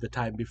I did the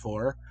time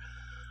before.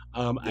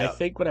 I Yeah.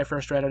 think when I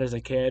first read it as a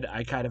kid,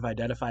 I kind of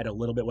identified a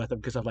little bit with him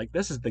because I'm like,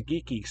 this is the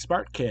geeky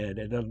smart kid,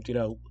 and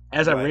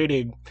as I'm Right.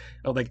 reading,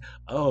 I'm like,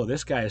 oh,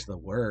 this guy is the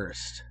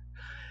worst.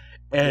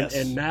 And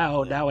Yes.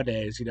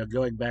 nowadays,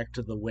 going back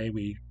to the way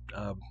we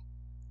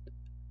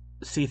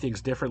see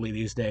things differently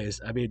these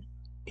days, I mean,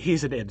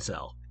 he's an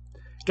incel.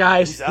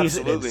 Guys, He's he's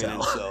an absolutely incel.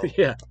 an incel.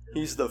 Yeah.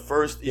 He's the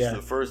first. He's Yeah.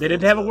 the first. They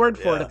didn't have a incel. word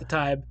for it Yeah. at the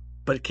time,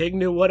 but King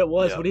knew what it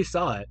was Yeah. when he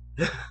saw it.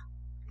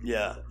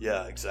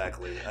 Yeah,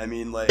 exactly. I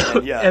mean, like,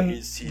 and yeah, And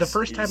he's the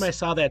first time I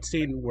saw that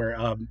scene where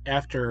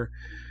after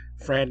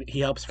he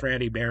helps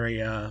Franny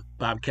marry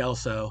Bob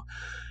Kelso,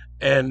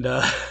 and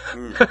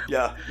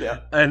yeah.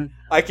 and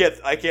I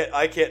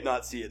can't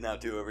not see it now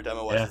too. Every time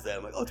I watch Yeah. this,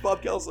 I'm like, oh, it's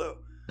Bob Kelso.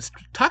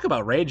 talk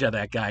about rage on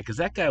that guy, because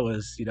that guy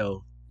was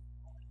the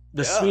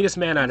Yeah. sweetest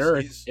man on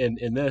earth He's-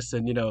 in this,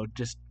 and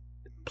just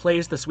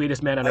plays the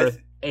sweetest man on earth,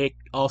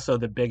 also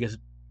the biggest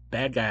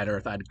bad guy on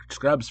earth on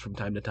Scrubs from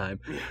time to time.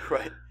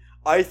 Right.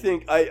 I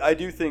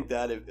do think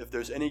that if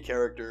there's any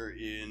character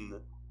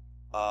in,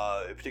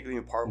 particularly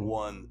in part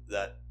 1,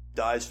 that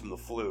dies from the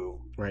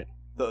flu, Right.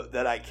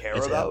 that I care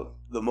It's about,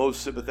 the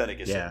most sympathetic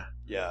is Yeah. him.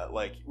 Yeah,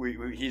 like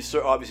he's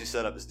so obviously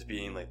set up as to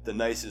being like the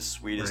nicest,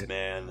 sweetest Right.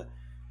 man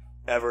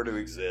ever to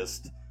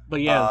exist.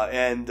 But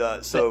yeah,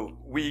 So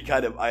we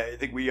kind of, I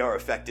think we are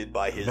affected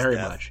by his very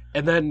death. much.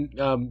 And then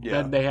Yeah.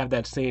 then they have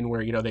that scene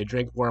where they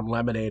drink warm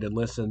lemonade and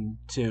listen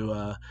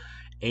to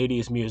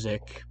 80s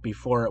music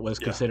before it was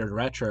Yeah. considered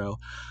retro.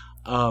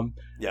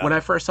 Yeah. When I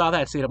first saw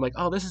that scene, I'm like,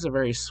 oh, this is a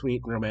very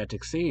sweet and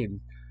romantic scene,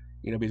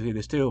 between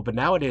these two. But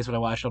nowadays, when I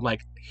watch it, I'm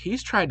like,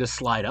 he's trying to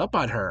slide up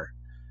on her.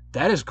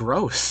 That is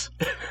gross.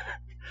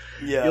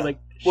 Yeah. You're like,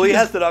 Well, he she's-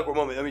 has that awkward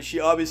moment. I mean, she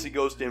obviously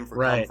goes to him for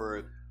Right.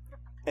 comfort,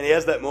 and he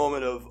has that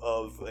moment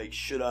of like,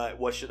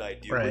 what should I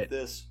do Right. with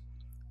this?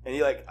 And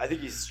I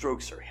think he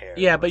strokes her hair.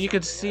 Yeah, or but you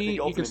can something. I see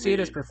think in his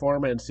ultimately-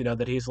 performance,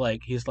 that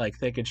he's like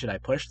thinking, should I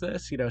push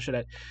this? Should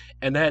I?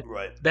 And that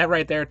Right.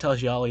 right there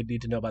tells you all you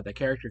need to know about the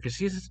character, because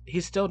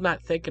he's still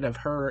not thinking of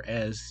her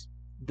as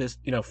this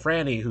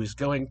Franny who's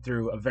going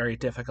through a very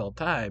difficult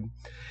time.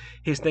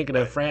 He's thinking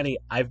of Franny.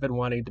 I've been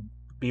wanting to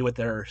be with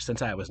her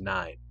since I was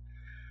 9.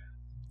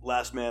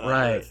 Last man on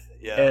Right. earth.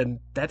 Yeah. And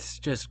that's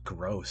just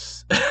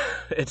gross.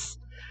 it's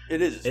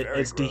it is. It's, very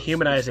it's gross.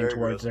 dehumanizing It's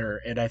very towards gross. her,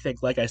 and I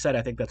think, like I said,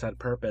 I think that's on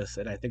purpose,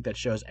 and I think that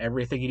shows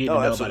everything you need to Oh, know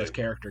about absolutely. his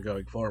character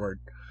going forward.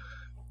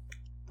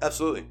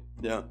 Absolutely.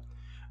 Yeah.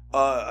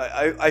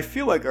 I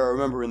feel like I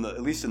remember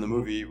at least in the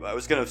movie, I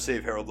was gonna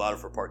save Harold Lauder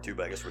for part 2,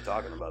 but I guess we're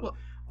talking about it.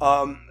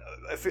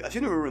 I seem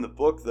to remember in the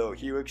book though,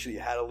 he actually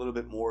had a little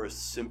bit more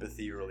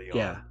sympathy early on.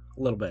 Yeah,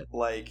 a little bit.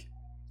 Like,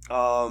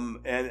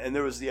 and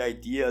there was the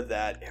idea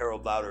that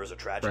Harold Lauder is a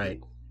tragedy Right.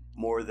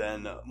 more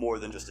than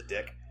just a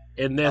dick.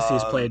 In this,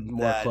 he's played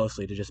more that-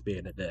 closely to just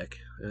being a dick.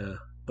 Yeah,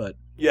 but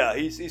Yeah,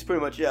 he's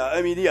pretty much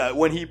I mean,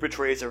 when he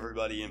betrays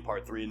everybody in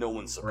part 3, no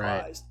one's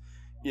surprised.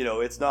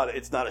 It's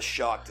not a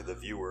shock to the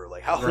viewer.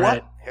 Like, how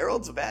Right. what?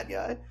 Harold's a bad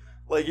guy?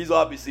 Like, he's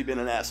obviously been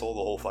an asshole the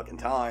whole fucking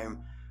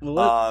time.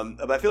 well,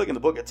 But I feel like in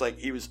the book, it's like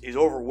he's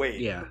overweight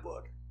Yeah. in the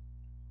book.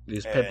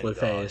 he's and, pimply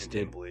faced.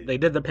 and pimply. They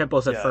did the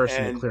pimples at Yeah, first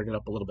and and- they cleared it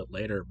up a little bit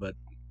later, but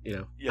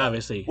Yeah.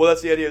 obviously. Well,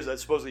 that's the idea. Is that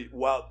supposedly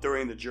while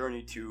during the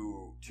journey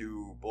to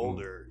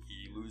Boulder,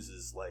 he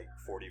loses like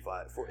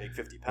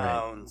 50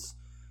 pounds.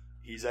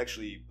 He's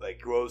actually like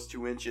grows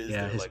 2 inches.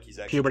 Yeah, his like he's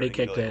actually puberty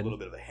turning kicked into, like, in. a little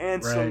bit of a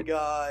handsome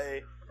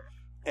guy.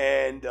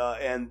 And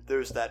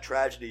there's that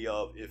tragedy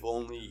of if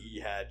only he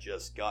had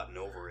just gotten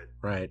over it.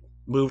 Right.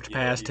 Moved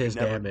past he his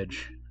could never-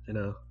 damage.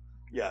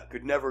 Yeah,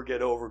 could never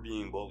get over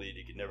being bullied.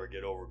 He could never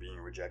get over being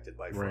rejected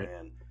by Right.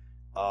 Fran.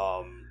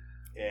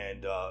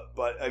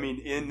 But I mean,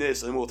 in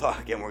this, and we'll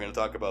talk again. We're going to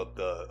talk about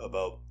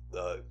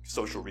the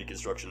social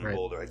reconstruction in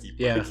Boulder. I keep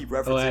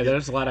referencing it.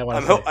 There's a lot I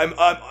want to say.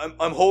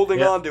 I'm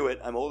holding on to it.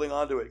 I'm holding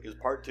on to it because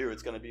part 2,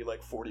 it's going to be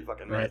like 40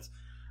 fucking minutes.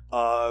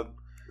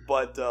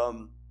 But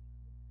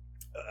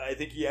I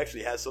think he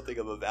actually has something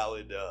of a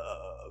valid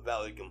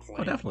complaint.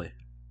 Oh, definitely.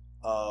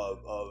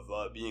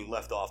 Of being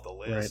left off the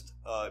list,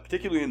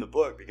 particularly in the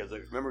book, because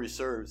if memory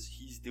serves,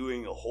 he's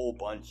doing a whole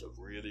bunch of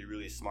really,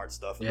 really smart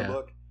stuff in the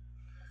book.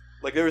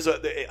 Like there's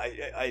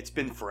it's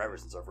been forever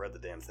since I've read the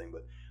damn thing,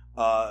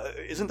 but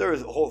isn't there a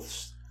whole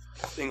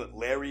thing that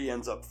Larry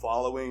ends up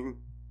following?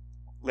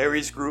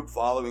 Larry's group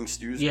following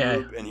Stu's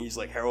group, and he's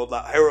like, Harold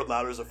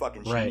Lauder's a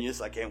fucking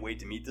genius. I can't wait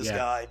to meet this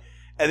guy.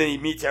 And then he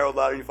meets Harold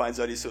Lauder and he finds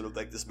out he's sort of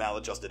like this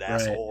maladjusted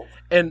asshole.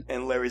 And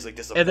Larry's like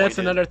disappointed. And that's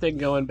another thing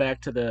going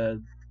back to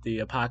the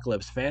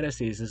apocalypse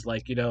fantasies is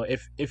like,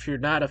 if you're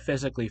not a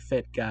physically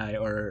fit guy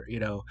or,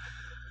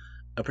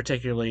 a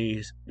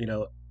particularly,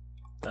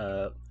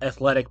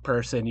 athletic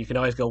person, you can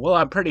always go, well,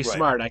 I'm pretty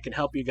smart. I can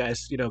help you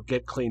guys,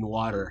 get clean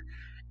water.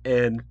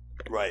 And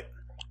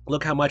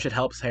look how much it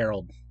helps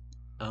Harold.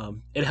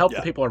 It helped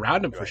the people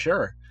around him for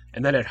sure.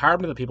 And then it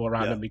harmed the people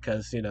around him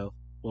because,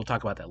 we'll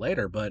talk about that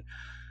later, but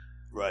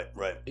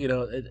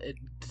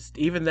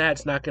even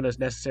that's not going to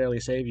necessarily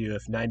save you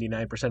if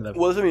 99% of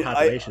the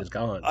population is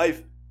gone.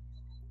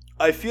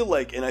 I feel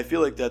like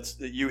that's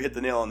you hit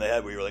the nail on the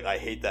head where you're like, I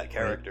hate that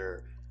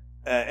character,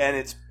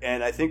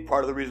 and I think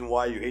part of the reason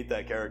why you hate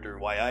that character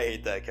and why I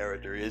hate that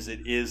character is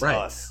it is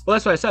us. Well,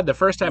 that's what I said the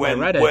first time I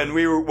read it. When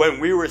we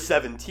were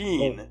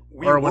 17,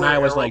 when I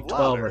was like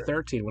 12 or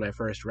 13 when I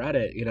first read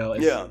it,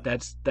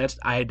 that's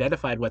I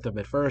identified with them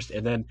at first,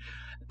 and then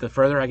the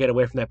further I get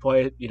away from that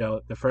point,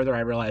 the further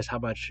I realize how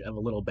much of a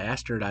little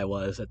bastard I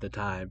was at the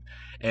time,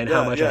 and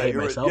how much I hate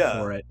myself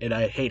for it, and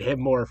I hate him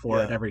more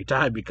for it every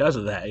time because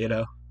of that,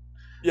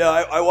 Yeah,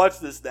 I watch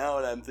this now,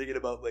 and I'm thinking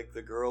about like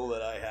the girl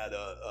that I had,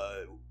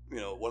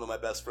 one of my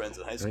best friends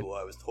in high school.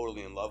 I was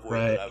totally in love with,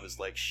 and I was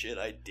like, shit,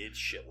 I did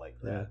shit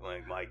like that. Yeah.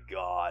 Like, my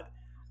God,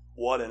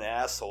 what an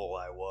asshole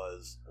I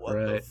was. What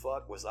the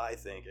fuck was I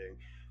thinking?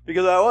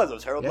 Because I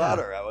was Harold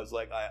Lauder. I was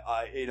like,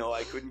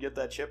 I couldn't get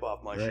that chip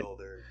off my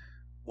shoulder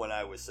when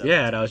I was 17.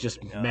 Yeah, and I was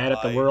just mad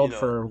at the world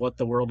for what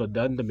the world had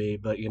done to me,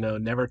 but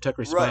never took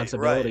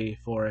responsibility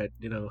for it.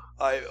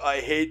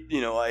 I hate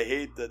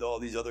that all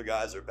these other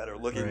guys are better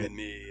looking than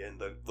me,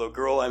 and the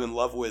girl I'm in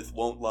love with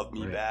won't love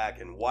me back,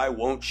 and why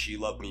won't she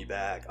love me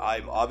back?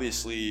 I'm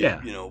obviously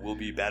will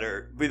be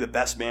the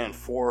best man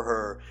for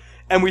her.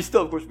 And we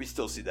still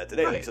see that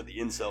today, except the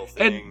incel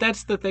thing. And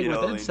that's the thing with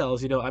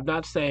incels. I'm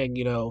not saying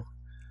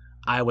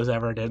I was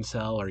ever an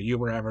incel or you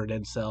were ever an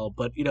incel,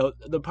 but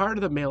the part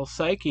of the male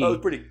psyche.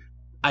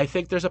 I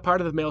think there's a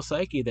part of the male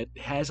psyche that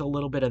has a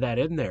little bit of that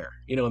in there,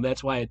 and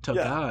that's why it took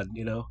on.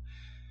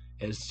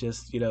 It's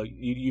just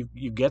you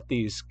get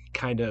these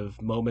kind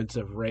of moments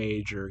of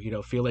rage or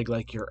feeling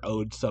like you're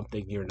owed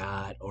something you're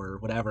not or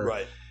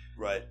whatever.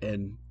 Right.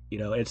 And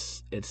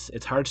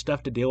it's hard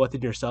stuff to deal with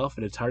in yourself,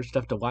 and it's hard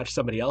stuff to watch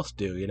somebody else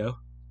do.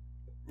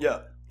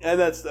 Yeah, and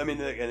that's and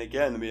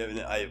again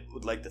I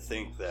would like to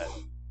think that.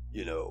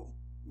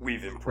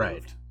 We've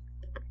improved.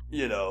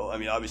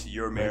 Obviously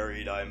you're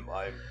married. I'm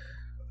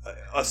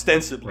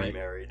ostensibly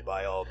married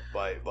by.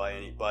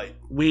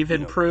 We've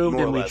improved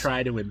and we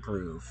try to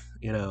improve.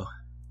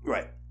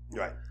 Right.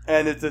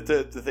 And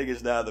the thing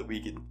is now that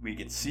we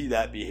can see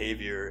that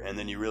behavior, and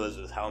then you realize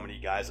there's how many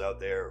guys out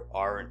there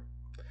aren't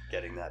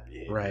getting that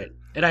behavior. Right.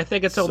 And I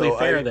think it's only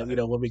fair that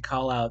when we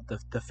call out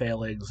the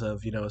failings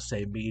of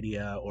say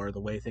media or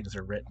the way things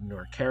are written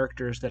or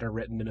characters that are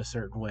written in a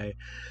certain way,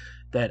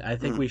 that I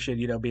think we should,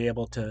 be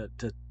able to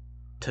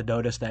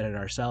notice that in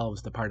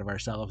ourselves, the part of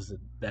ourselves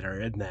that are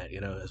in that,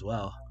 as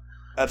well.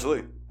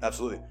 Absolutely.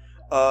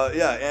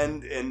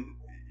 And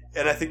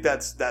I think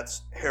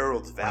that's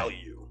Harold's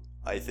value.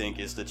 I think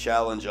is to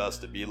challenge us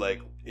to be like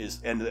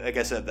and like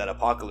I said, that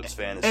apocalypse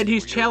fantasy. And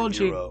he's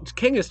challenging.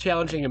 King is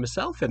challenging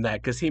himself in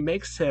that because he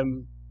makes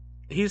him.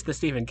 He's the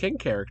Stephen King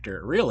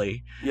character,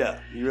 really. Yeah,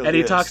 he really and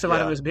he is. talks about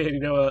him as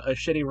being, a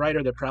shitty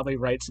writer that probably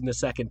writes in the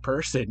second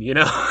person,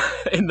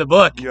 in the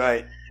book.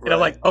 Right. And I'm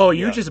like, oh,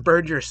 you just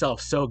burned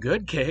yourself so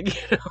good, King.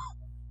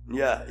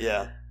 Yeah.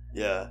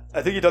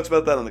 I think he talks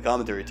about that on the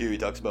commentary too. He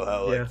talks about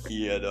how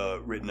he had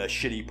written a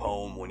shitty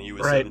poem when he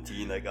was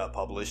 17 that got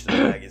published in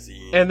a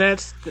magazine. And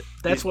that's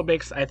what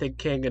makes, I think,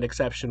 King an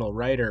exceptional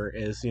writer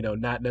is,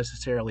 not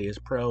necessarily his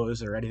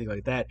prose or anything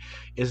like that,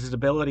 is his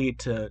ability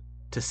to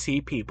see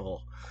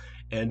people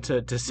and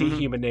to see Mhm.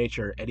 human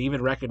nature and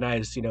even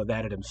recognize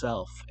that in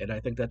himself. And I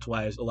think that's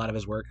why a lot of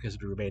his work has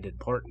remained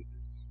important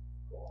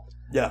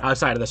Yeah,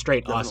 outside of the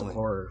straight awesome definitely.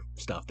 horror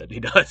stuff that he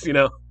does.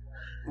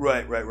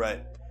 Right.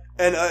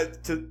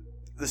 And to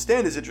the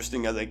Stand is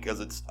interesting, I think,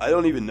 because I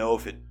don't even know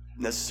if it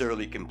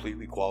necessarily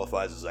completely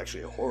qualifies as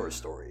actually a horror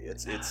story.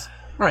 It's there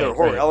are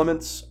horror Right.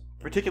 elements,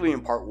 particularly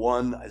in part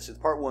one. I said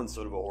part one's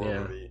sort of a horror Yeah.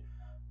 movie,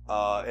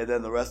 and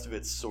then the rest of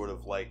it's sort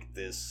of like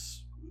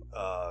this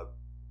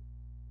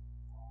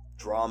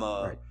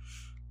drama, Right.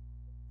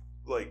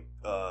 like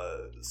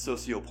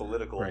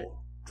socio-political Right.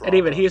 drama. And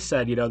even he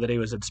said, that he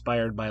was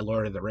inspired by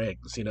Lord of the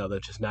Rings,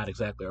 that's just not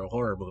exactly a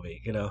horror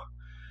movie.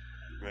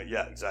 Right,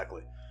 yeah,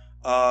 exactly.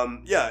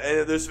 Yeah,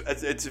 and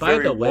it's By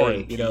very the War way,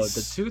 and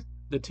Peace.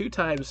 the two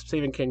times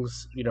Stephen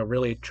King's,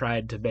 really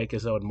tried to make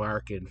his own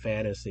mark in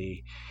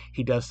fantasy,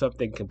 he does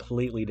something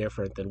completely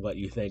different than what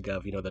you think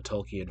of, the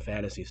Tolkien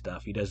fantasy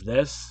stuff. He does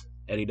this,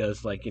 and he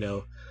does the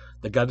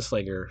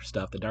Gunslinger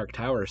stuff, the Dark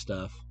Tower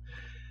stuff.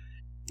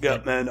 Yeah,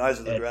 And, man, Eyes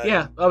of the Dragon.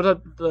 yeah,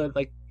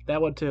 like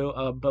that one too.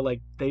 But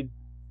like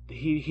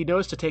he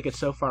knows to take it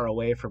so far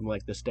away from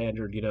like the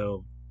standard,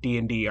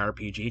 D&D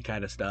RPG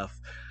kind of stuff,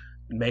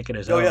 and make it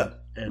his Oh own. yeah.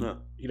 And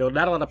Yeah.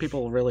 not a lot of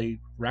people really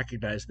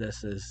recognize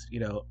this as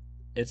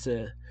it's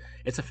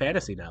a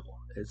fantasy novel.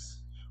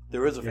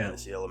 There is a Yeah.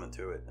 fantasy element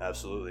to it.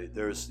 Absolutely.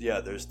 There's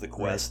the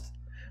quest.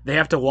 They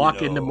have to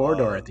walk You into know,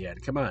 Mordor at the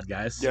end. Come on,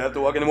 guys. You have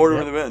to walk into Mordor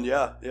Yep. in the end.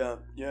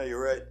 Yeah.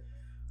 You're right.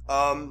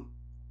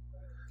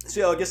 So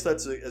yeah, I guess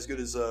that's as good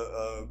as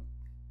a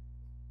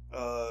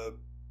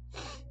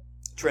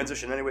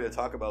transition anyway to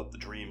talk about the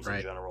dreams in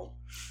Right. general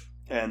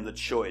and the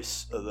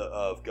choice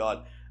of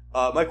God.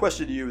 My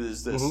question to you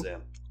is this, Mhm.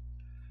 Sam: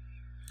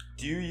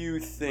 do you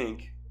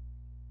think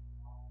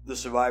the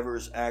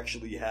survivors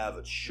actually have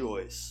a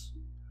choice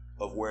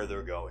of where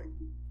they're going?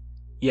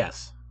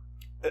 Yes.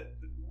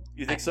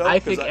 You think so? I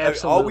think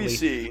 'Cause all we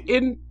absolutely.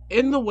 see.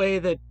 In the way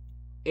that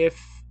if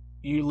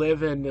you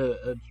live in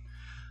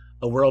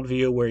a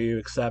worldview where you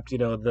accept,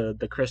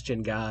 the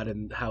Christian God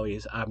and how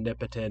he's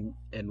omnipotent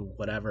and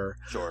whatever.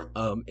 Sure.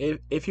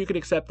 If you could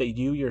accept that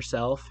you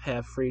yourself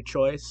have free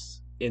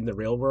choice in the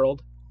real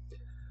world,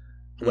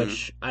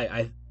 which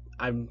I'm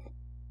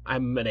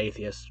an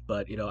atheist,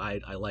 but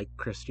I like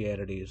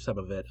Christianity, some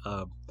of it.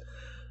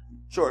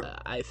 Sure.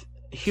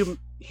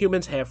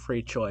 Humans have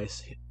free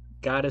choice.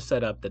 God has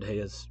set up that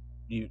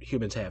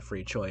humans have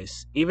free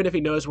choice, even if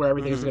he knows where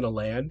everything's Mhm. going to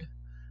land.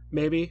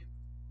 Maybe.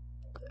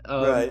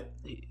 Right.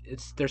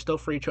 There's still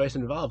free choice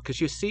involved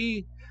because you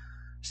see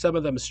some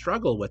of them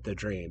struggle with the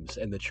dreams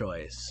and the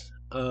choice.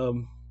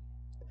 So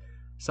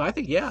I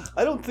think yeah,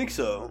 I don't think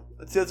so.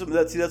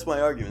 That's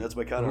my argument. That's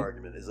my counter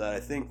argument. Is that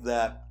I think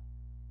that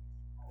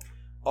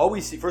all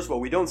we see, first of all,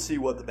 we don't see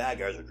what the bad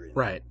guys are dreaming.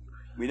 right.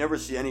 We never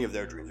see any of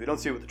their dreams. We don't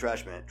see what the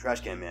trash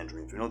can man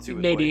dreams. We don't see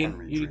what Dwight Nadine,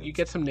 Henry you dreams.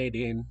 get some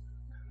Nadine.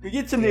 We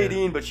get some Yeah.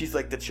 Nadine, but she's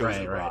like the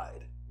chosen Right.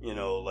 bride.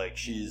 Like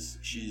she's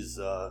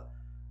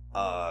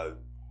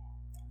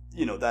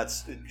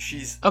that's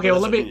she's Okay,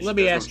 well that's let what I me mean. let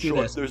me There's ask no you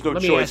choice- this. There's no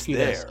Let me choice ask you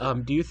there.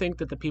 this. Do you think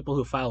that the people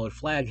who followed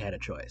Flag had a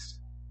choice?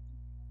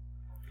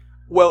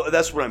 Well,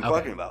 that's what I'm Okay.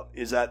 talking about.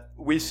 Is that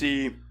we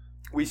see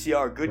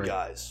our good Right.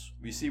 guys.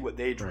 We see what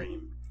they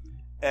dream,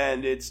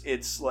 and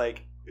it's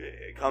like,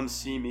 come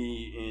see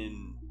me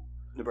in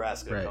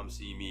Nebraska. Right. Come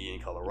see me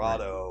in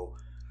Colorado.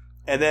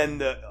 And then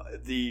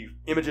the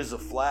images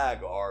of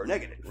Flag are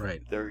negative.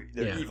 Right. They're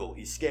Yeah. evil.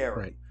 He's scary.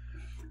 Right.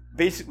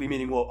 Basically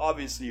meaning, well,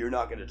 obviously you're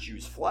not going to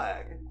choose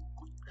Flag.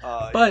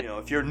 But-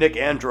 if you're Nick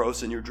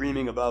Andros and you're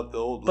dreaming about the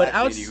old black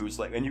lady who's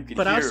like, and you can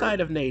But hear. outside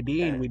of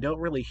Nadine, Yeah. we don't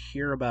really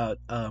hear about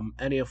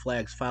any of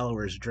Flag's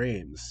followers'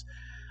 dreams.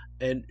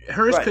 And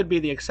hers Right. could be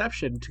the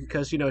exception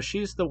because,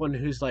 she's the one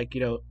who's like,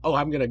 oh,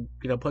 I'm going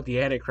to, put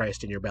the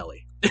Antichrist in your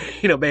belly,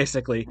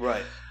 basically.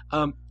 Right.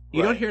 You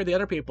don't Right. hear the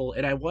other people.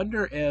 And I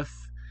wonder if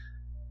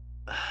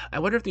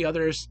the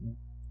others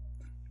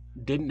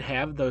didn't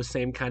have those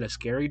same kind of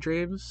scary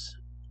dreams,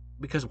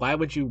 because why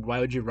would you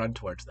run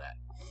towards that?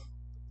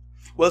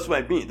 Well, that's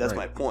what I mean. That's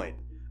Right. my point.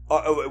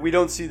 We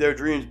don't see their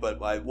dreams, but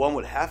one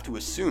would have to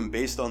assume,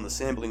 based on the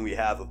sampling we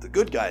have of the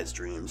good guys'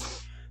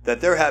 dreams, that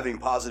they're having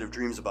positive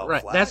dreams about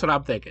Right. Flag. That's what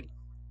I'm thinking.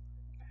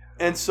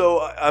 And so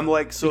I'm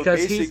like, so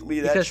Because basically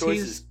that choice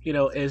is.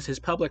 is his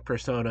public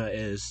persona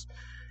is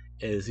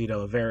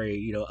a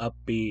very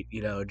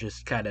upbeat,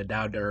 just kind of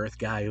down to earth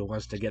guy who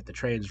wants to get the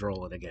trains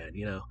rolling again.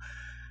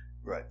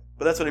 Right,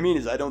 but that's what I mean.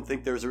 Is I don't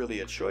think there's really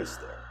a choice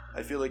there.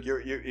 I feel like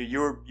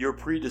you're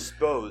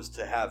predisposed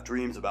to have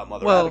dreams about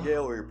Mother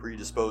Abigail, or you're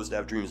predisposed to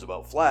have dreams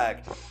about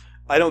Flag.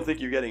 I don't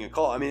think you're getting a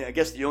call. I mean, I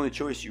guess the only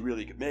choice you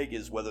really could make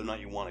is whether or not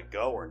you want to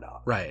go or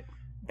not. Right.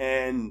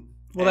 And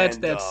Well,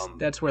 and,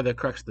 that's where the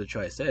crux of the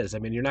choice is. I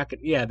mean, you're not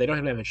gonna, yeah, they don't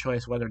even have a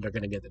choice whether they're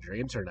going to get the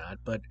dreams or not,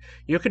 but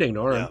you can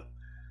ignore yeah.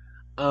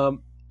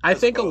 them. I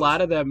think a suppose.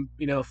 lot of them,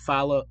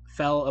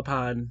 fell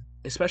upon,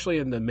 especially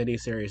in the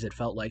miniseries, it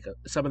felt like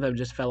some of them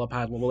just fell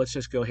upon, well, let's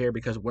just go here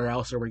because where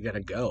else are we going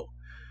to go?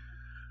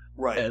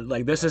 Right. And,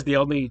 like, this is the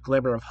only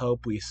glimmer of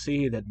hope we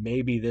see that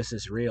maybe this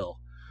is real.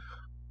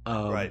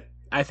 Right.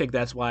 I think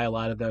that's why a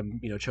lot of them,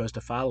 chose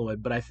to follow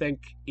it. But I think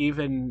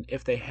even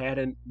if they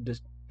hadn't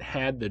just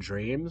had the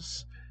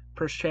dreams, Mm-hmm.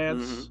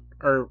 perchance,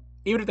 or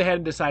even if they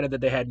hadn't decided that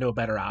they had no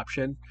better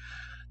option,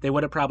 they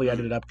would have probably Mm-hmm.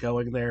 ended up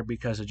going there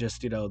because of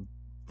just,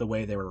 the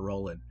way they were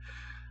rolling.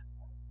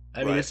 I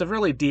mean, Right. it's a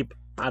really deep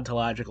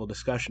ontological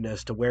discussion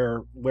as to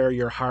where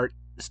your heart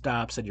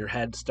stops and your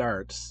head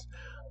starts.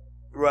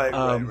 Right. Right.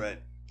 Um,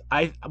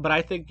 Right. but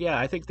I think, yeah,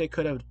 I think they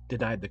could have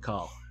denied the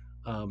call.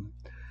 Um,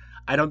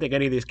 I don't think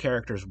any of these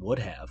characters would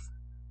have,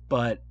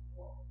 but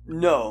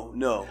No.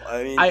 No.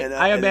 I mean, I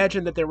and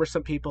imagine that there were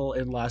some people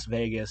in Las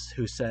Vegas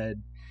who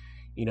said,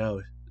 you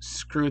know,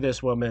 screw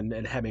this woman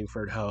and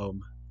Hemingford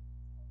home.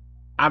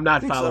 I'm I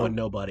not think following so.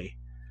 nobody.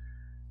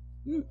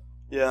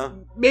 Yeah.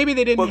 Maybe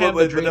they didn't have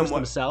the But then dreams what?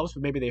 themselves,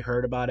 but maybe they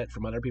heard about it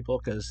from other people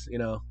because,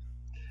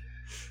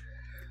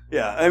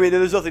 Yeah, I mean,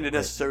 there's nothing to right,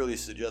 necessarily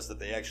suggest that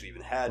they actually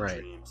even had right,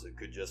 dreams. It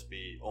could just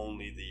be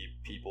only the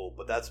people.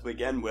 But that's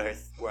again where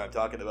I'm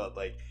talking about.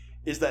 Like,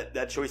 is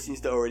that choice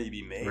needs to already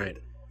be made? right,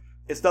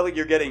 It's not like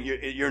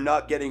you're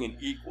not getting an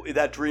equal.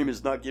 That dream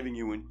is not giving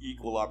you an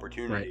equal right.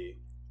 opportunity.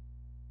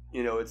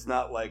 It's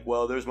not like,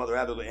 well, there's Mother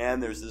Abigail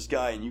and there's this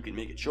guy, and you can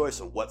make a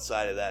choice on what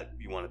side of that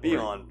you want to be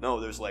Right. on. No,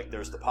 there's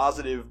the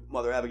positive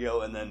Mother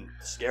Abigail and then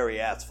scary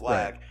ass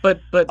Flag. Right.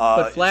 But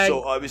Flag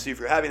So obviously, if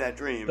you're having that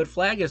dream, but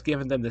Flag has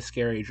given them the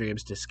scary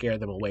dreams to scare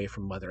them away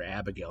from Mother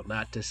Abigail,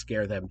 not to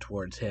scare them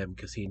towards him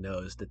because he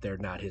knows that they're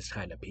not his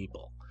kind of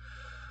people.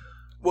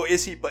 well,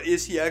 is he? But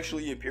is he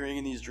actually appearing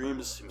in these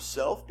dreams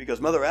himself?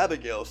 Because Mother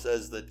Abigail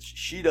says that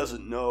she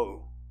doesn't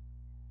know.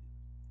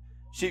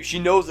 She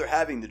knows they're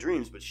having the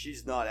dreams, but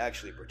she's not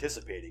actually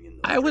participating in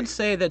those. I would dreams.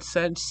 say that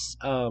since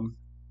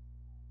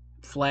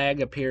Flag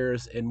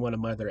appears in one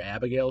of Mother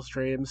Abigail's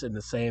dreams and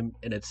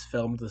it's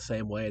filmed the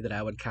same way, that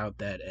I would count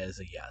that as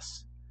a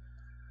yes.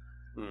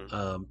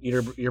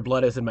 Your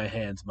blood is in my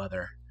hands,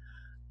 Mother.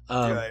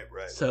 Right.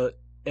 So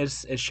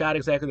it's shot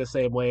exactly the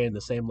same way in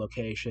the same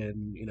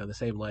location, the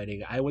same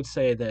lighting. I would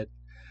say that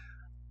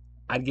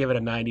I'd give it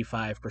a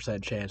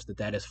 95% chance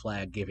that is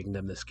Flag giving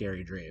them the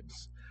scary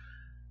dreams.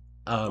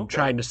 Okay.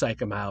 Trying to psych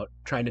them out,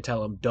 trying to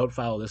tell them, don't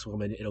follow this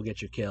woman, it'll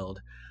get you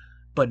killed,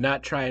 but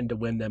not trying to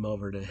win them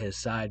over to his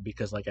side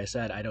because, like I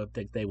said, I don't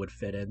think they would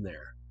fit in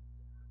there.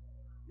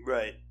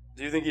 Right.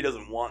 Do you think he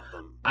doesn't want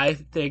them? I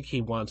think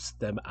he wants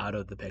them out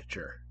of the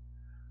picture.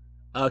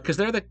 Because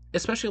they're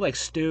especially like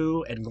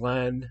Stu and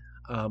Glenn,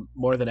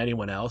 more than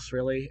anyone else,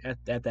 really,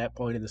 at that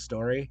point in the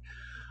story.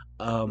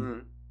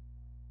 They're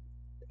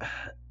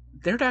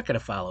not going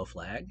to follow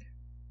Flag.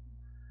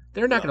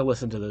 They're not going to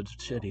listen to the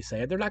shit he's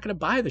saying. They're not going to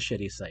buy the shit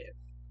he's saying.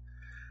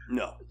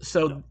 No.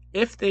 So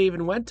if they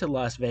even went to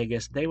Las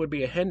Vegas, they would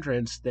be a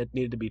hindrance that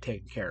needed to be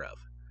taken care of.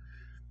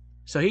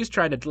 So he's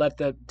trying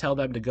to tell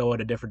them to go in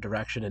a different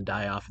direction and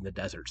die off in the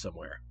desert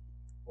somewhere.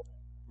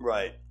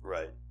 Right.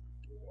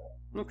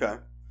 Okay.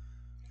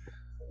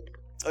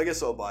 I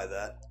guess I'll buy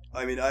that.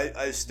 I mean,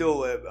 I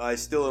still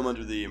am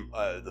under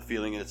the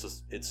feeling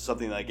it's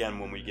something that, again,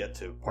 when we get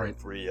to part Right.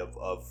 3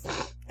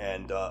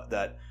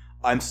 that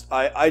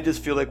I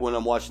just feel like when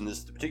I'm watching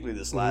this, particularly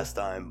this last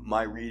time,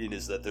 my reading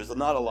is that there's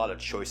not a lot of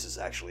choices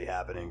actually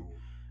happening,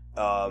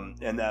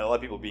 and that a lot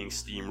of people are being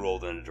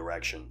steamrolled in a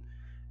direction,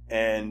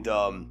 and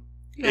I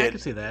can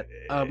see that.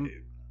 But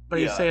are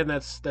you saying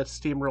that's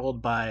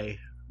steamrolled by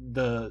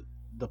the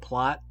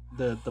plot,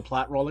 the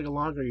plot rolling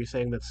along, or are you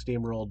saying that's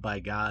steamrolled by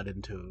God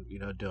into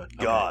doing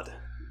God? Okay.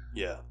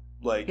 Yeah,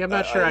 like I'm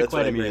not sure. I that's quite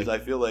what agree. I mean. Is I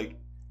feel like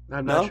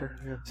I'm not sure.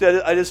 Yeah. See,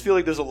 I just feel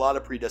like there's a lot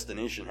of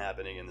predestination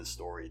happening in this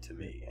story to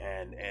me,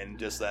 and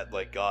just that,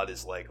 like, God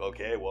is like,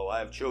 okay, well, I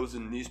have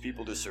chosen these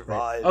people to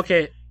survive. Right.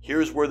 Okay.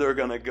 Here's where they're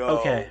gonna go.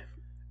 Okay.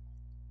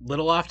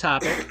 Little off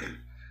topic,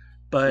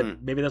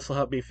 but maybe this will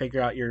help me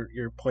figure out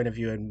your point of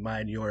view and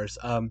mine, yours.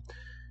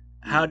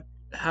 How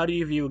do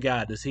you view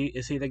God? Is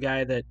he the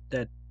guy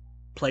that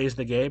plays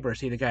the game, or is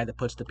he the guy that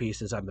puts the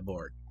pieces on the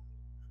board?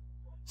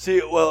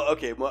 See, well,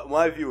 okay,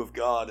 my view of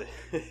God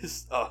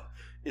is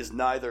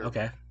neither.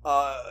 Okay.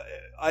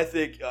 I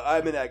think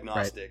I'm an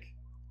agnostic,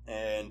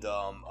 and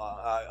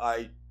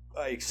I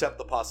accept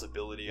the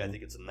possibility. I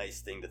think it's a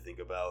nice thing to think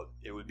about.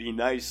 It would be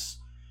nice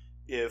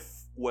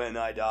if, when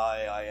I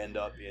die, I end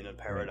up in a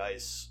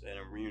paradise and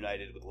I'm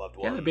reunited with loved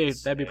ones. Yeah,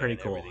 that'd be pretty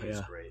cool. Everything is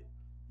Yeah. great.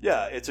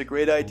 Yeah, it's a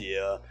great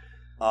idea.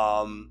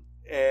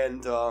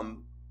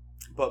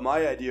 But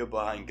my idea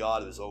behind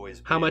God has always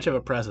been, How much of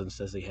a presence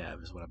does he have?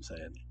 Is what I'm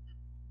saying.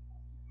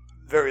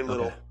 very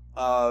little.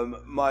 Okay.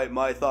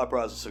 My thought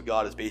process of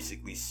God is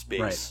basically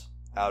space,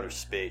 outer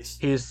space.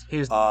 He's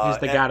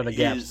the god of the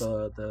gaps.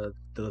 he's-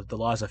 The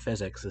laws of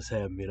physics is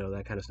him.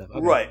 That kind of stuff.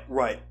 Okay.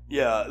 Right.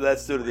 Yeah,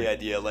 that's sort of the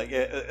idea. Like,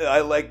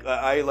 I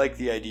like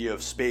the idea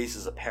of space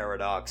as a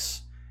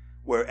paradox,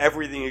 where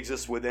everything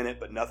exists within it,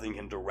 but nothing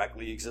can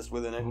directly exist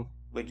within it. Mhm.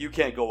 Like, you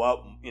can't go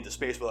out into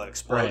space without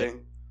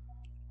exploding.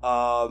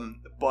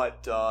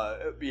 But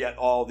yet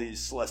all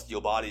these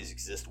celestial bodies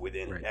exist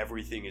within it. Right.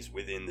 Everything is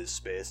within this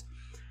space.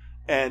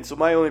 And so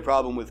my only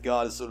problem with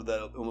God is sort of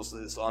that, almost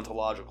this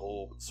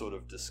ontological sort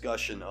of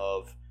discussion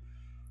of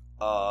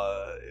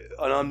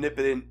an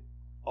omnipotent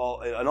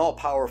an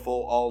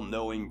all-powerful,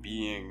 all-knowing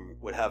being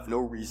would have no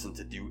reason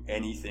to do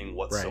anything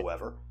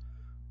whatsoever,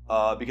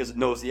 because it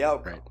knows the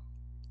outcome. Right.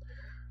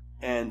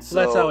 And so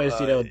that's always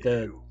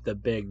the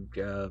big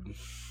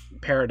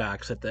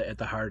paradox at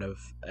the heart of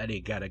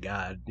any kind of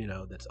god,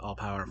 that's all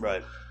powerful.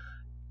 Right.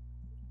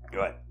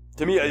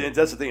 To me,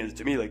 that's the thing. Is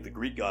to me, like the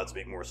Greek gods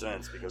make more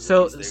sense because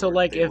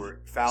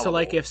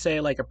if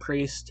say like a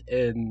priest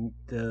in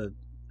the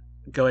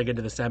going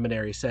into the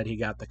seminary said he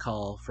got the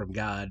call from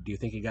God, do you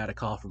think he got a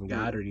call from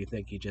God, or do you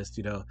think he just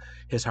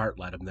his heart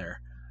led him there?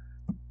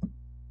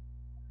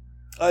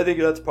 I think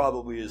that's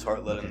probably his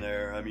heart led him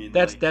there. I mean,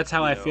 that's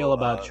how I feel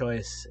about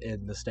choice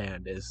in The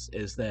Stand.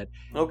 Is that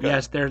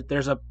yes,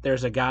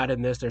 there's a God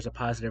in this. There's a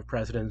positive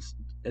precedence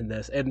in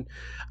this, and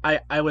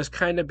I was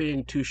kind of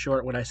being too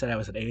short when I said I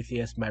was an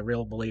atheist. My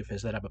real belief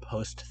is that I'm a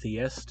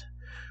post-theist,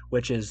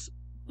 which is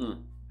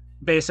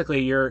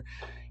basically you're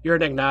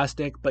an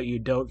agnostic, but you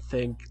don't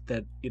think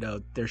that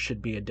there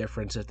should be a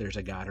difference if there's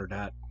a God or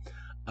not.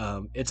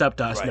 It's up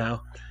to us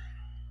now.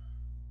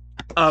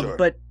 Sure.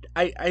 But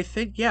I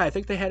think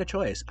they had a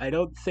choice. I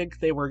don't think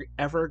they were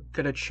ever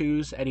going to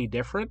choose any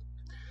different,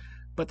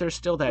 but there's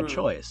still that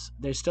choice.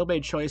 They still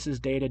made choices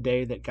day to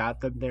day that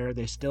got them there.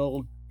 They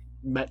still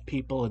met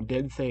people and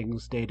did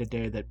things day to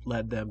day that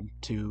led them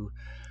to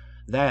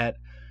that.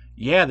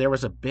 Yeah, there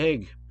was a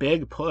big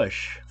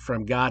push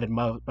from God and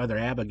Mother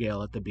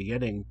Abigail at the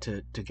beginning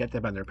to get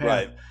them on their path.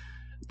 Right.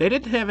 They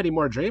didn't have any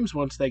more dreams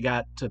once they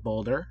got to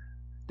Boulder.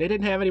 They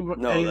didn't have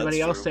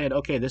anybody else saying,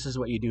 okay, this is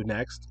what you do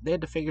next. They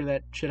had to figure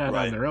that shit out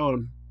on their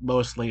own,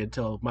 mostly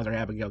until Mother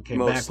Abigail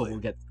came back, but we'll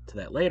get to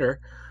that later.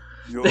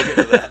 We'll get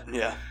to that,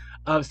 yeah.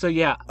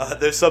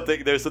 There's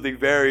something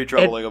very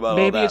troubling about all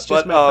that. Maybe it's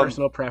just my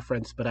personal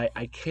preference, but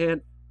I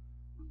can't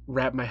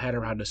wrap my head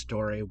around a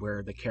story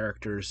where the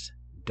characters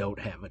don't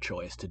have a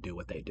choice to do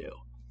what they do.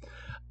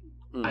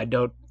 I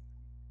don't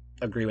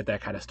agree with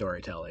that kind of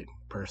storytelling,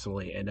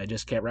 personally, and I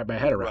just can't wrap my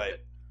head around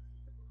it.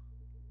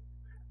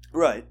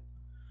 Right.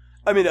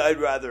 I mean, I'd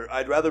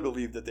rather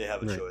believe that they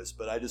have a choice,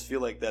 but I just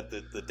feel like that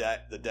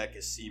the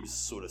deck seems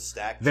sort of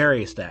stacked.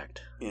 Very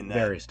stacked.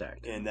 Very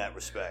stacked in that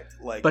respect.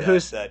 Like, but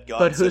who's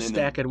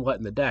stacking what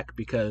in the deck?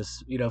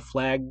 Because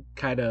Flag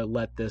kind of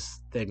let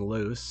this thing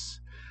loose.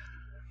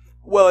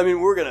 Well, I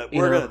mean, we're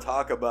gonna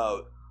talk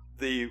about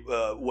the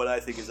what I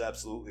think is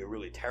absolutely a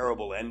really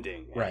terrible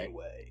ending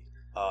anyway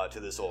to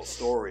this whole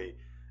story.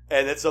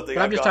 And it's something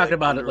I'm just talking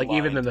about it, like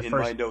even in the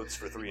first, my notes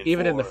for 3 and 4.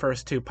 Even in the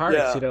first two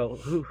parts,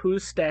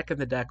 who's stacking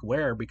the deck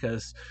where?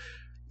 Because,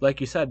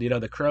 like you said,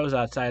 the crows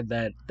outside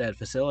that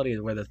facility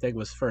where the thing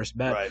was first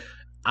met. Right.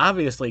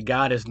 Obviously,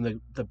 God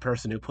isn't the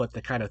person who put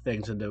the kind of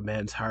things into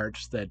men's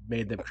hearts that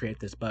made them create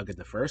this bug in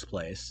the first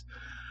place.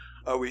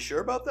 Are we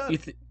sure about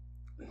that?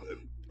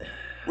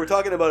 We're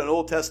talking about an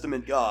Old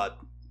Testament God.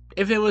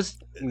 If it was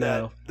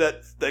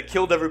that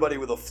killed everybody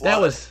with a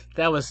flood.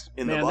 That was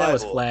in the Bible. That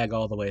was Flag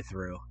all the way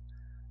through.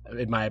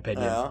 In my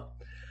opinion, yeah.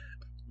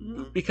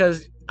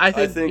 Because I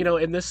think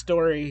in this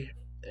story,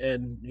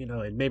 and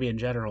and maybe in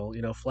general,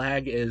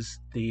 Flag is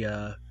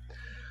the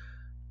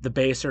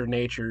baser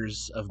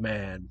natures of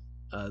man,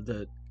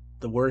 the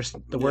worst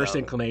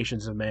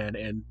inclinations of man,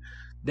 and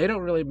they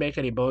don't really make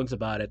any bones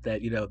about it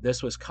that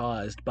this was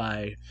caused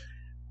by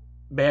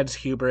man's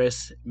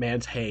hubris,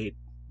 man's hate,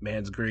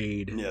 man's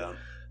greed, and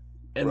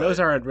those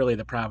aren't really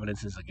the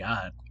providences of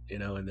God.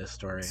 In this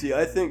story. See,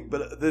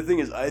 but the thing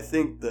is, I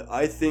think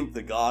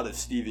the God of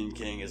Stephen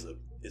King is a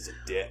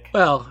dick.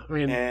 Well, I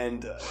mean,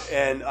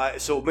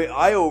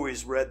 I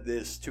always read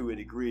this to a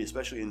degree,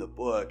 especially in the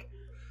book,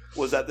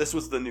 was that this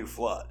was the new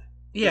flood.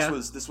 Yeah,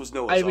 this was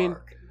Noah's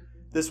Ark.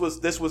 This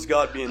was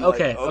God being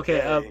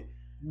okay.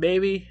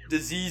 Maybe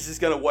disease is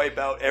going to wipe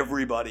out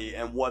everybody,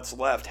 and what's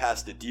left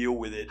has to deal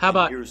with it.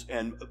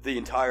 And the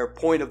entire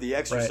point of the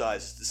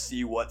exercise is to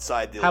see what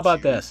side they'll choose.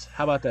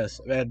 How about this?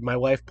 And my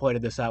wife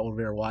pointed this out when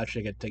we were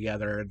watching it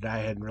together, and I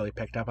hadn't really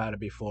picked up on it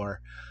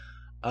before.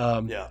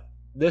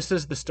 This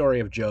is the story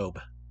of Job.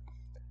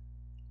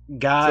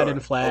 God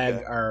and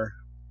Flag are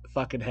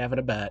fucking having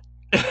a bet.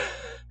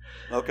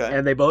 Okay.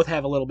 And they both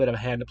have a little bit of a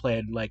hand to play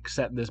in like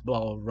setting this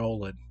ball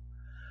rolling.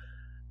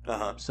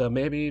 Uh-huh. So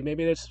maybe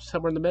it's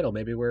somewhere in the middle.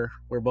 Maybe we're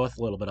both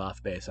a little bit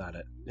off base on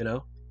it,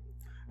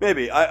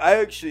 Maybe I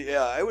actually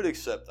I would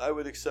accept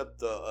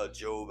the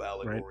Job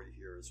allegory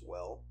here as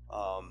well.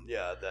 I'm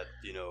going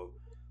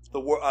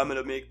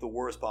to make the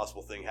worst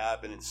possible thing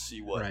happen and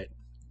see what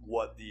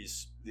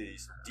these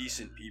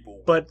decent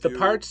people. But the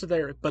parts of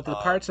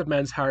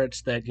men's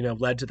hearts that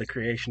led to the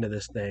creation of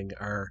this thing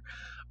are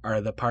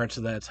the parts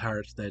of that's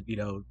hearts that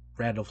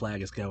Randall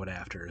Flagg is going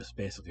after. Is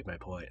basically my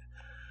point.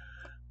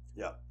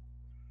 Yeah.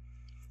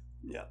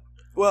 Yeah.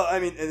 Well, I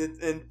mean,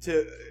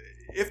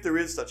 if there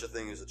is such a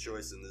thing as a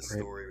choice in this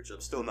story, which I'm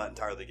still not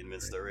entirely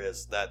convinced there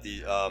is, that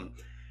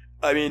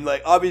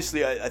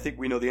obviously, I think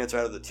we know the answer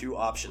out of the two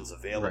options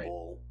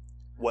available.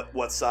 Right.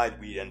 What side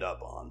we'd end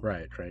up on?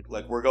 Right.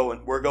 Like we're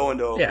going to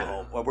Oklahoma.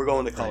 Yeah. Well, we're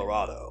going to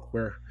Colorado.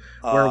 Where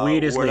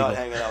weed is we're legal. Not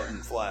hanging out in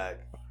Flag.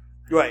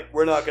 Right.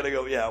 We're not gonna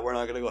go. Yeah, we're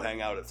not gonna go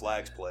hang out at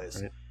Flag's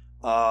place. Right.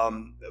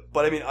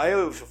 But I mean, I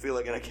also feel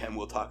like, and again,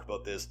 we'll talk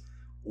about this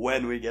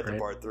when we get to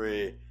part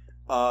 3.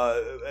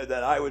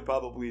 That I would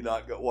probably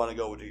not want to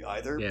go with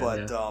either. Yeah,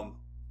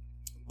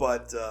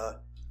 but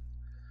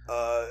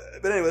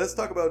anyway, let's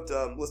talk about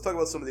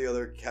some of the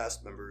other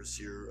cast members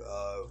here.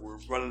 We're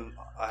running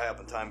high up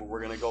on time, but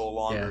we're gonna go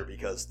longer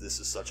because this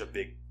is such a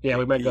big. Yeah,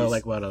 we might piece. go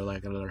like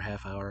another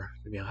half hour,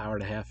 maybe an hour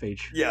and a half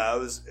each. Yeah, I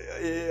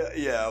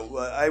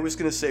was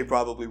gonna say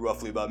probably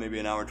roughly about maybe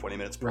an hour and 20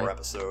 minutes per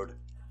episode.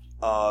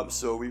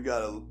 So we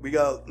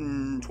got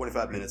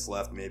 25 minutes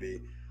left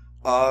maybe.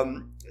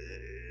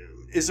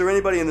 Is there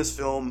anybody in this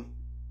film?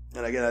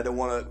 And again, I don't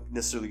want to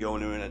necessarily go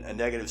into a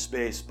negative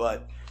space,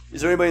 but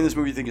is there anybody in this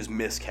movie you think is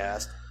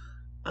miscast?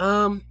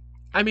 I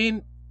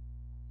mean,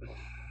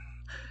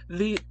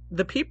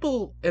 the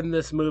people in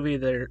this movie,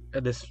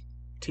 this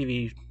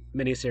TV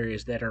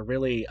miniseries that are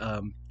really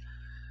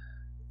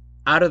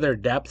out of their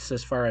depths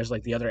as far as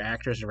like the other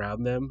actors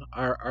around them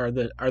are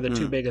the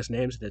two biggest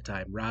names at the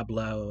time, Rob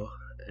Lowe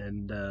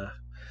and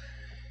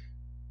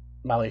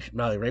Molly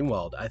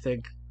Ringwald. I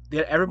think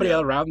everybody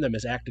around them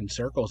is acting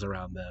circles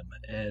around them,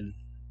 and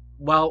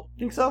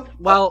think so?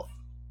 Well,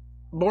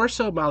 more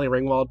so Molly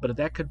Ringwald, but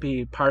that could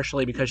be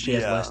partially because she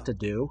has less to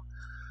do.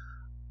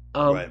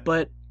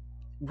 But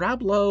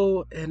Rob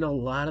Lowe, in a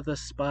lot of the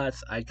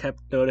spots, I kept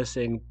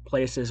noticing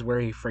places where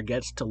he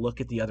forgets to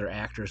look at the other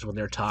actors when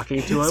they're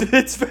talking to him.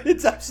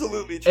 It's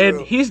absolutely true.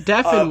 And he's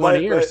deaf in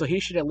one ear, so he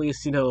should at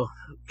least,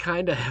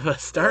 kind of have a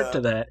start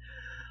to that.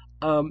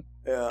 And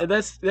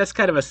that's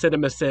kind of a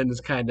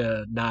CinemaSins kind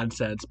of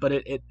nonsense, but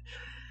it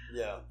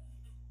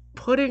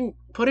putting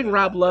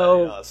Rob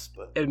Lowe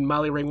and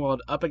Molly Ringwald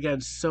up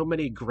against so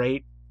many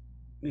great,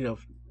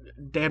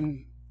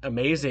 damn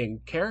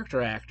amazing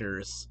character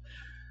actors,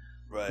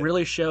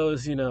 really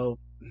shows, not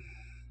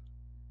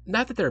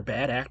that they're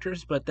bad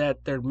actors, but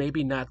that they're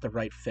maybe not the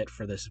right fit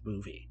for this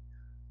movie.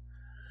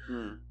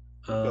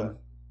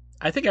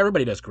 I think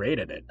everybody does great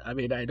in it. I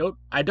mean, I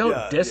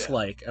don't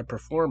dislike a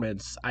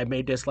performance. I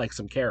may dislike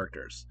some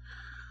characters.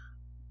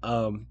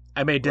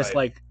 I may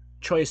dislike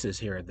choices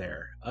here and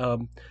there.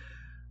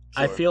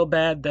 I feel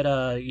bad that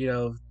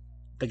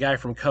the guy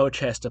from Coach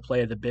has to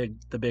play the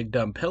big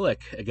dumb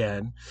Pillock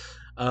again,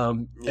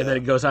 and then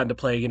it goes on to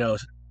play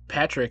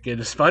Patrick in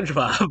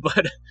SpongeBob.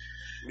 But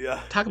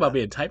talk about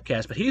being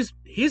typecast. But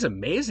he's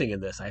amazing in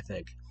this. I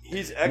think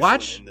he's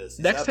excellent in this.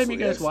 Next time you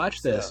guys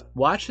watch this,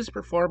 watch his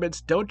performance.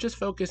 Don't just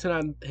focus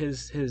on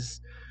his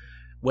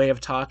way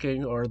of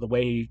talking or the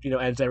way he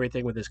ends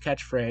everything with his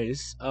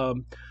catchphrase.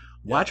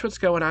 Watch what's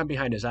going on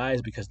behind his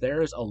eyes, because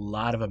there's a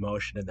lot of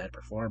emotion in that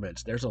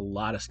performance. There's a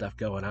lot of stuff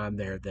going on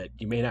there that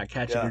you may not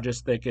catch if you're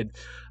just thinking,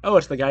 oh,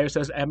 it's the guy who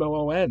says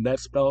MOON.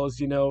 That spells,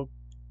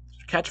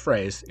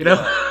 catchphrase,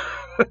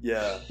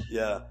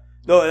 Yeah.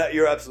 No,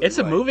 you're absolutely It's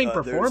a moving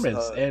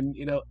performance, and,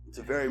 it's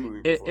a very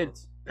moving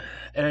performance.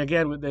 And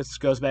again, this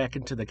goes back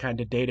into the kind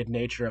of dated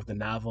nature of the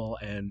novel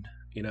and,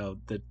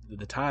 the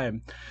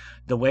time.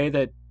 The way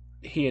that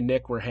he and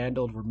Nick were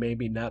handled were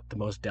maybe not the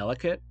most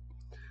delicate.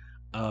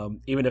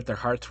 Even if their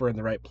hearts were in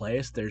the right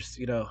place, there's,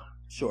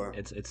 sure,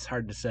 it's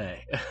hard to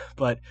say,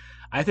 but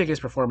I think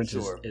his performance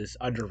is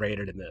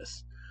underrated in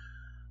this.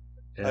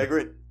 Yeah. I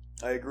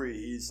agree.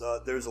 He's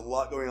there's a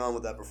lot going on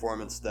with that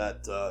performance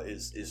that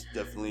is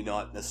definitely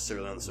not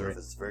necessarily on the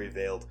surface. It's very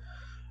veiled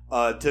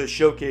to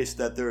showcase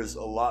that there's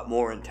a lot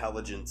more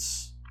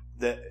intelligence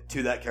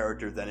to that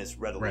character than is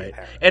readily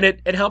apparent. And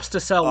it helps to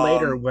sell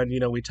later when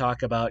we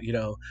talk about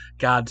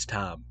God's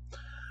Tom.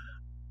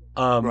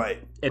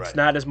 It's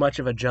not as much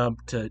of a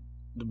jump to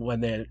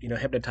when they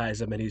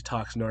hypnotize him and he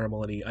talks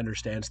normal and he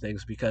understands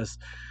things, because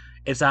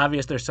it's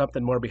obvious there's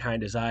something more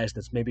behind his eyes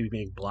that's maybe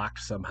being blocked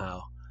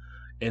somehow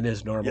in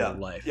his normal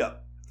life. Yeah.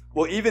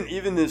 Well,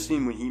 even this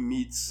scene when he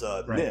meets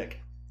Nick,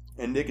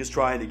 and Nick is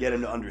trying to get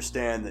him to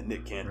understand that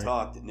Nick can't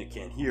talk, that Nick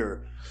can't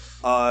hear.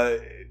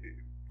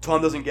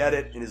 Tom doesn't get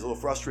it and is a little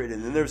frustrated.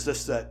 And then there's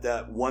just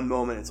that one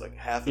moment. It's like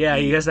half. Yeah,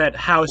 he has that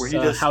house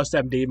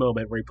MD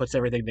moment where he puts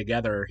everything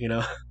together.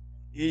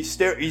 He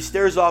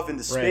stares off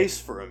into space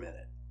for a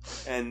minute,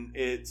 and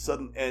it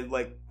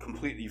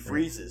completely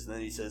freezes. And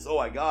then he says, "Oh,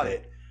 I got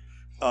it."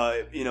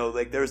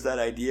 There's that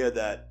idea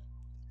that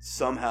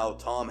somehow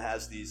Tom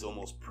has these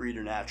almost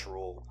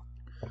preternatural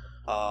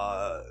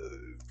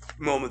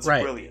moments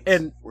of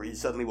brilliance, where he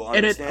suddenly will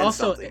understand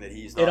something that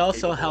he's not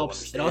capable of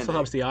understanding. It also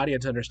helps the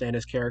audience understand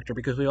his character,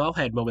 because we all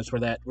had moments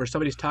where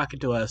somebody's talking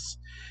to us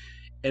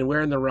and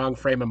we're in the wrong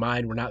frame of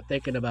mind. We're not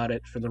thinking about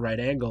it from the right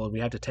angle, and we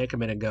have to take a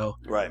minute and go,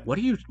 what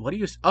do you?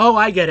 Oh,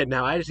 I get it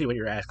now. I see what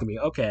you're asking me.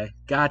 Okay,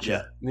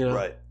 gotcha.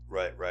 Right.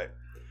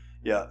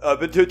 Yeah,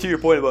 but to your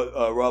point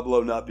about Rob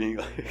Lowe not being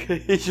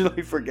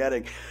occasionally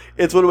forgetting,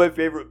 it's one of my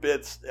favorite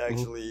bits.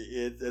 Actually,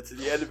 it's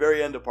at the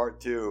very end of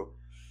part 2.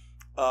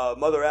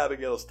 Mother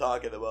Abigail's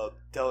talking about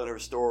telling her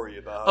story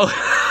about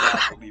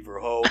how to leave her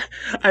home.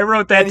 I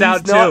wrote that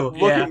down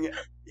too.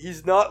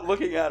 He's not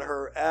looking at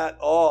her at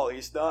all.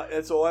 He's not,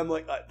 and so I'm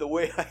like, the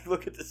way I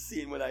look at the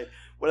scene when I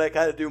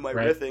kind of do my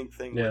riffing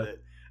thing with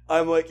it,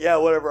 I'm like, yeah,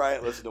 whatever. I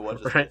ain't listen to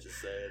what this Right. bitch is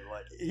saying.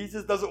 Like, he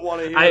just doesn't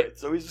want to hear I- it,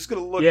 so he's just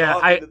gonna look. Yeah,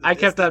 off into the I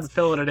kept on distance.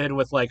 filling it in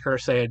with like her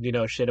saying,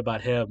 shit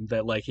about him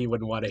that like he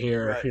wouldn't want to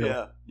hear. Right,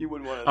 yeah, you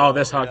wouldn't want to. Oh,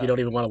 this hunk, yeah. you don't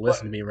even want to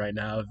listen to me right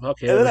now.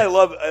 Okay, And then I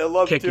love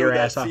kick too, your that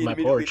ass off scene my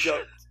immediately porch.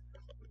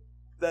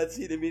 That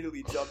scene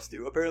immediately jumps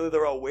to. Apparently,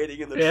 they're all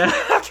waiting in the Yeah.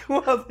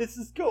 truck while this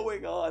is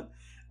going on.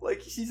 Like,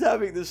 she's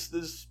having this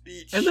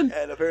speech, And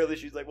and apparently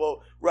she's like,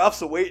 "Well,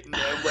 Ralph's awaiting,"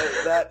 and like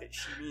that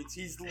she means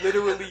he's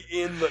literally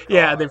in the car.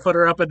 Yeah, they put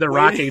her up in the waiting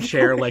rocking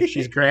chair for like me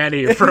she's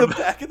Granny in from the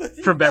back of the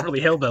from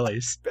Beverly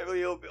Hillbillies.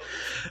 Beverly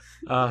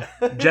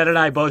Hillbillies. Jed and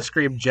I both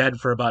screamed Jed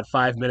for about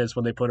 5 minutes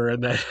when they put her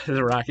in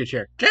the rocking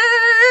chair. Jed!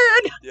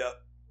 Yep.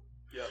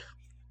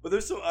 But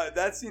there's some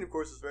that scene, of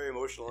course, is very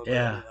emotional. And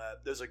Yeah.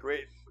 there's a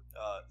great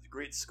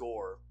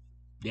score.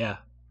 Yeah.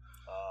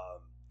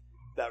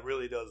 That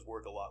really does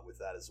work a lot with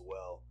that as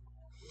well.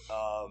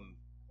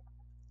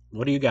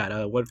 What do you got?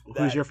 Who's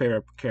That- your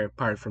favorite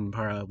part from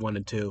 1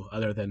 and 2,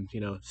 other than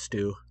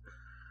Stu,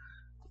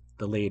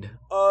 the lead?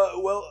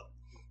 Well,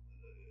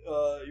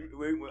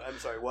 I'm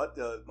sorry. What?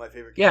 My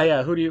favorite.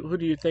 Yeah. Who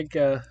do you think?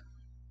 Oh,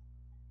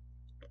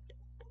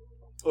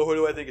 who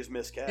do I think is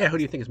miscast? Yeah, who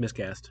do you think is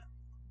miscast,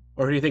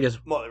 or who do you think is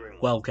Molly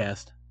Ringwald. well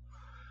cast?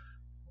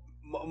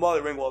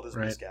 Molly Ringwald is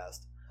Right.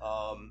 miscast.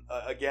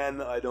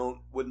 Again, I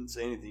wouldn't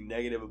say anything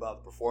negative about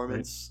the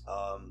performance.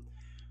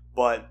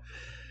 But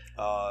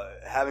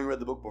having read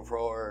the book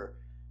before,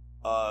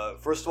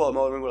 first of all,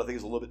 Molly Ringwald I think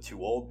is a little bit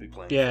too old to be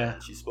playing. Yeah.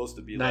 Fran. She's supposed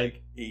to be Nine-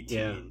 like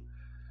 18,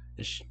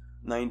 yeah.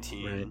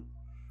 19. Right.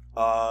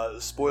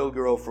 Spoiled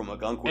girl from a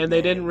Gunkwood. And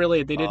they didn't name.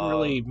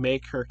 really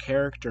make her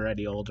character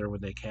any older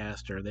when they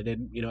cast her. They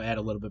didn't add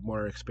a little bit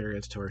more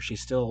experience to her. She's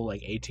still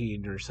like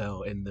 18 or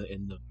so in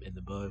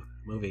the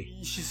movie.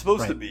 She's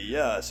supposed to Right. be,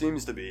 yeah.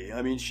 Seems to be.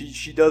 I mean,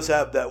 she does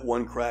have that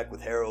one crack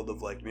with Harold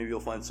of like maybe you'll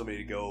find somebody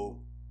to go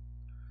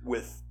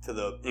with to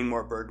the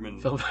Ingmar Bergman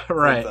Film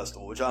Right.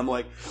 Festival, which I'm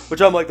like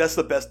that's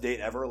the best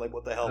date ever. Like,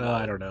 what the hell?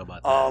 I don't know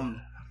about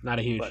that. Not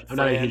a huge. but I'm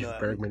not a Fran, huge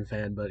Bergman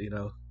fan, but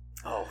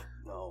Oh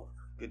no!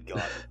 Good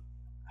God!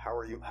 How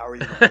are you?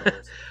 Not know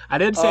this? I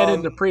didn't say I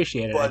didn't Um,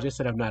 appreciate it. I but- just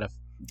said I'm not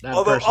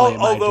Although personally in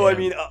my I jam.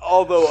 mean,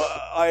 although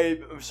I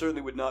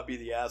certainly would not be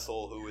the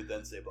asshole who would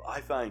then say, "But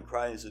I find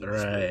Cries in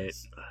His Right.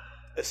 Dreams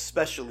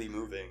especially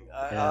moving."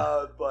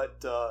 Yeah.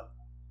 But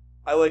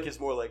I like his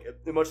more like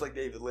much like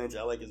David Lynch.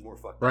 I like his more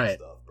fucked up Right.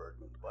 stuff,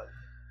 Bergman.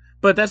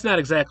 But that's not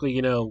exactly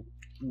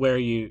where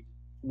you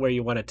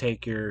want to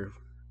take your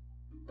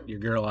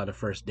girl on a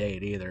first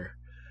date either,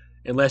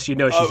 unless she's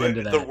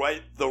into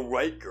that. The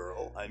right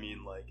girl. I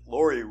mean, like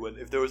Lori would,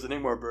 if there was an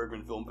Ingmar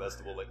Bergman Film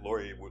Festival, like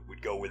Lori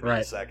would go with me in a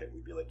Right. second.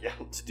 We'd be like, yeah,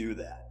 let's do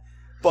that.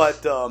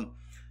 But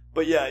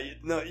yeah,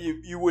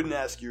 you wouldn't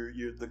ask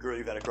the girl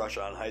you've had a crush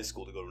on in high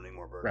school to go to an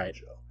Ingmar Bergman Right.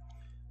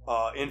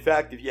 show. In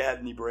fact, if you had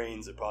any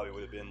brains, it probably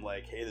would have been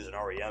like, hey, there's an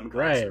REM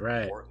concert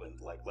Right. in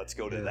Portland. Like, let's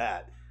go to Yeah.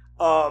 that.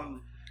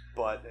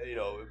 But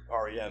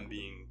REM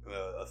being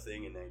a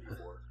thing in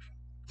 '94.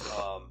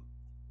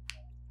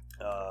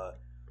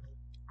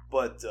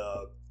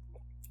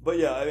 But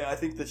yeah, I mean, I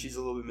think that she's a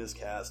little bit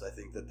miscast. I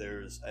think that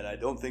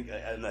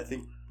I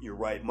think you're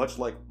right. Much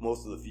like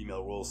most of the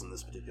female roles in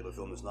this particular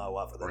film, there's not a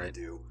lot for them Right. to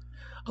do.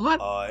 A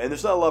lot. And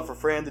there's not a lot for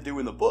Fran to do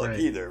in the book Right.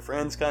 either.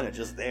 Fran's kind of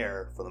just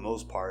there for the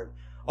most part.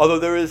 Although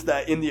there is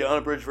that in the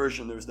unabridged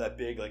version, there's that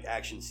big like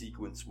action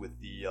sequence with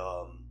the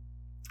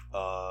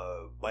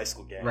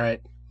bicycle gang,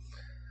 Right.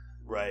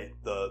 Right,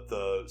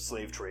 the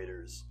slave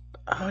traders.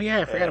 Oh yeah,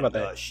 I forgot about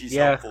And, that. She's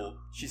Yeah. helpful.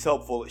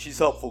 She's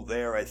helpful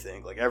there. I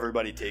think like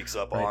everybody takes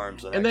up Right.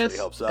 arms and, And actually that's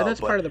helps out. and that's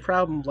but, part of the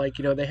problem. Like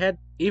they had,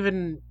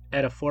 even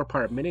at a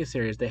 4-part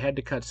miniseries, they had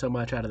to cut so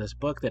much out of this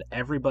book that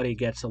everybody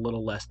gets a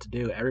little less to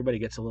do. Everybody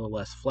gets a little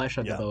less flesh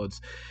on the Yeah.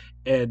 bones,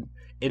 and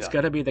it's Yeah.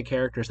 going to be the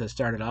characters that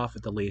started off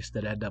with the least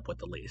that end up with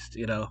the least.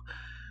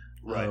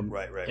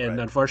 right. And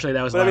unfortunately,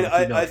 that was But a I lot mean, of the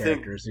female I think-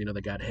 characters,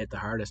 that got hit the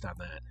hardest on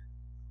that.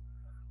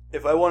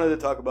 If I wanted to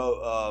talk about,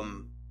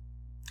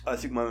 I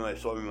think my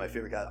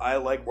favorite guy. I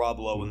like Rob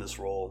Lowe in this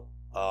role.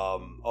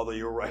 Although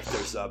you're right,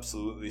 there's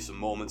absolutely some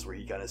moments where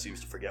he kind of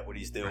seems to forget what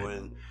he's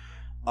doing.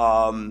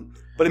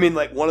 But I mean,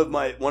 like one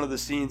of the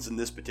scenes in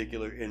this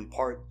particular in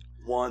part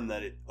 1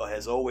 that it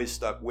has always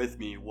stuck with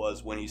me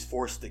was when he's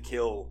forced to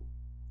kill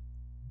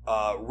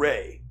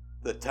Ray,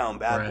 the town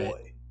bad Right.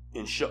 boy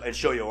in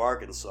Shoyo,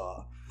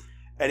 Arkansas.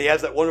 And he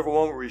has that wonderful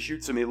moment where he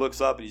shoots him, he looks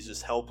up, and he's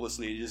just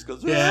helplessly, he just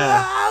goes,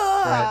 Yeah.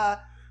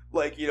 "Ah!"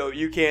 Like, he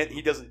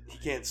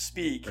can't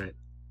speak. Right.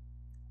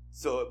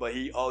 So, but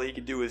all he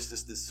can do is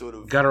just this sort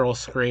of Guttural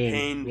scream.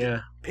 pained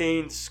Yeah.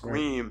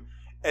 scream.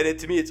 And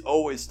to me, it's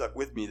always stuck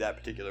with me, that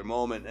particular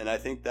moment. And I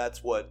think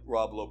that's what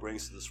Rob Lowe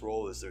brings to this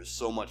role, is there's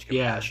so much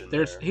Yeah. compassion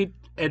There's there.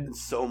 and And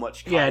so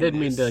much kindness. yeah, I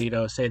didn't mean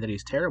to say that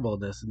he's terrible in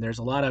this, and there's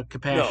a lot of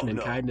compassion and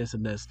No. kindness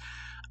in this.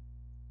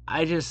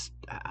 I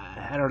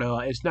don't know.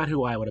 It's not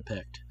who I would have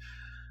picked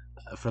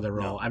for the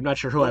role. No. I'm not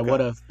sure who I Okay. would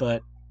have,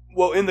 but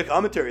Well, in the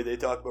commentary, they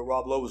talk about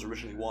Rob Lowe was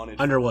originally wanted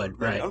for Underwood,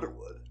 Ray right.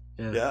 Underwood.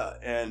 yeah. Yeah,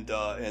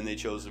 and they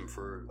chose him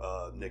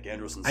for Nick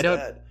Andros I don't-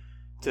 instead.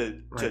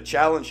 to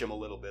challenge him a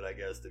little bit, I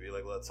guess, to be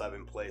like, let's have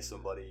him play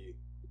somebody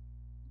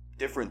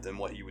different than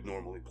what he would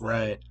normally play.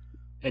 Right.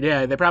 And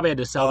yeah, they probably had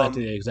to sell that to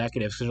the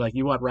executives because like,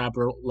 you want Rob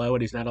Lowe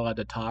and he's not allowed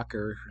to talk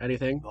or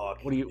anything. What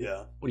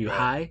are you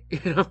high?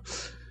 You know?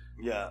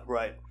 Yeah,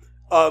 right.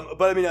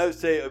 But I mean, I would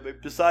say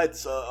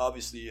besides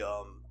obviously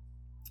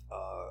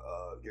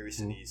Gary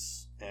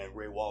Sinise and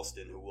Ray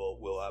Walston, who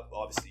we'll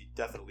obviously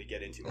definitely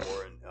get into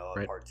more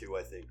in part 2,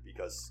 I think,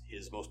 because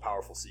his most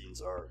powerful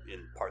scenes are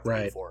in part 3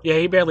 and 4. Yeah,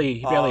 he barely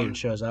even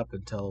shows up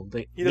until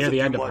near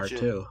the end of part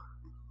 2.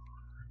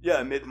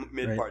 Yeah, mid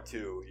part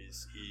 2,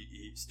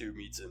 Stu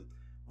meets him.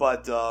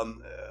 But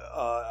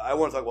I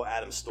want to talk about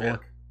Adam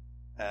Stork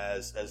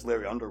as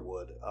Larry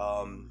Underwood.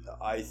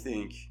 I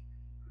think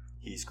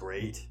he's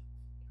great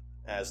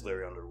as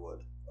Larry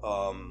Underwood,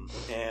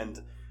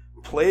 and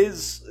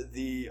plays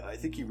I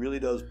think he really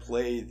does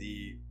play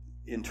the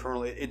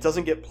internal. It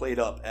doesn't get played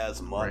up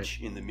as much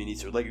in the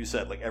miniseries, like you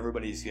said. Like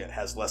everybody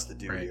has less to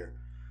do here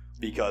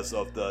because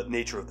of the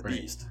nature of the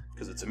beast,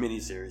 because it's a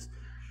miniseries.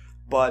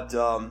 But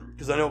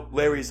because I know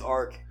Larry's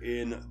arc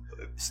in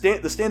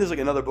The Stand is like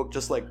another book,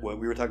 just like what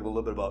we were talking a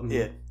little bit about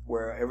it,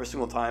 where every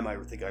single time I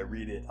think I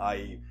read it,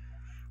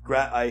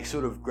 I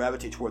sort of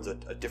gravitate towards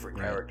a different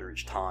character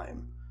each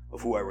time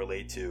of who I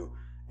relate to.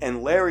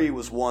 And Larry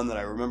was one that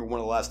I remember one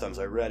of the last times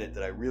I read it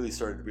that I really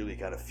started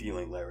kind of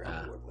feeling Larry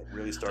Underwood, like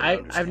really started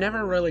understanding. I've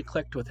never really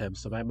clicked with him,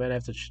 so I might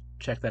have to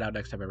check that out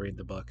next time I read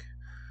the book.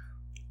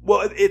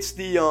 Well, it's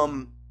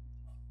the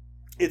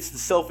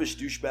selfish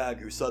douchebag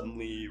who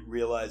suddenly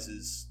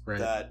realizes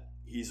that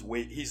he's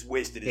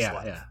wasted his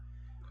life. Yeah.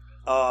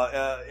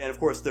 And of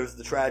course, there's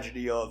the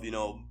tragedy of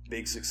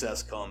big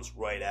success comes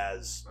right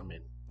as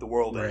the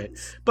world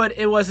ends. But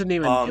it wasn't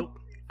even.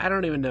 I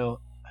don't even know.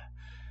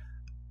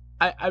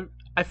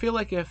 I feel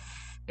like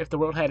if the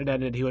world hadn't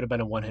ended, he would have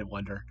been a one-hit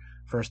wonder.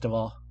 First of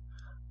all.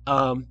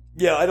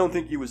 Yeah, I don't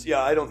think he was.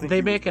 Yeah, I don't think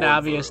they make it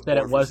obvious that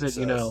it wasn't.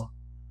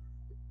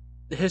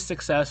 His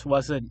success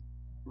wasn't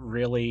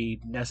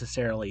really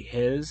necessarily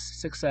his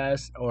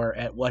success or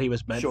at what he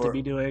was meant to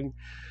be doing.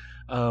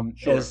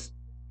 As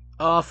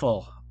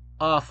awful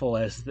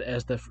as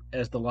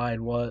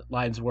the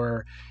lines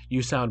were,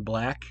 "You sound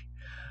black,"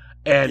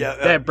 and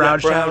that brown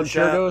sound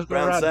sure goes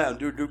brown around. Sound,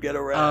 dude, get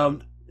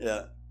around.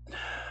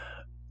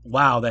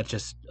 Wow, that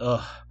just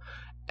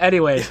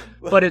Anyways,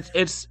 but it's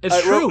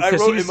true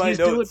because he's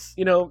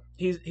doing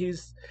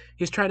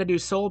he's trying to do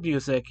soul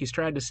music. He's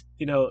trying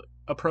to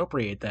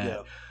appropriate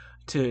that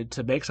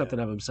to make something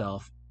of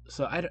himself.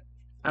 So I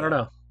don't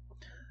know.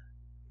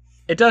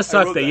 It does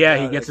suck that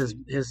he gets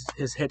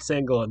his hit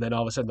single and then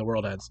all of a sudden the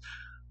world ends.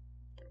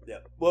 Yeah.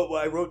 Well,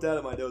 I wrote down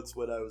in my notes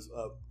when I was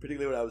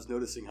particularly when I was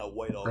noticing how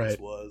white all this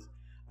was.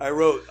 I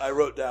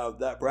wrote down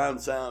that brown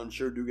sound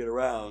sure do get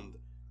around,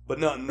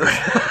 but not in this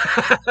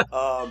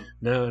one.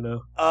 No.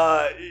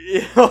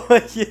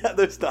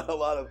 There's not a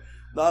lot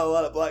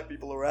of black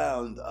people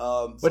around.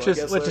 Which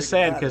is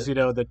sad because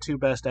the two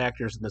best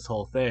actors in this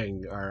whole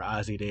thing are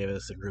Ozzie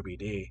Davis and Ruby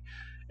Dee.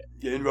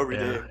 Yeah, and Ruby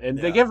Dee. And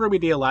they give Ruby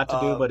Dee a lot to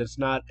do, but it's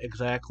not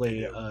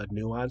exactly a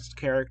nuanced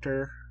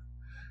character.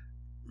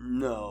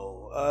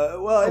 No.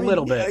 Well, a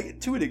little bit.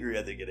 To a degree,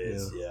 I think it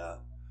is. Yeah.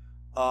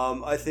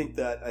 I think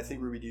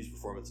Ruby Dee's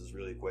performance is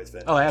really quite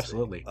fantastic. Oh,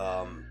 absolutely.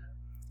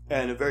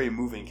 And a very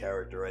moving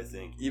character, I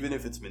think. Even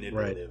if it's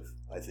manipulative,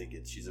 I think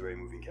she's a very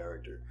moving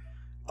character.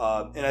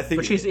 And I think,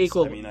 but she's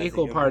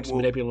equal parts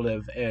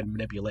manipulative and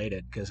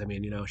manipulated because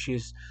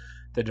she's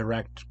the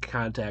direct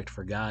contact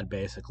for God,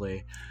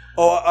 basically.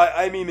 Oh,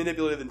 I mean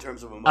manipulative in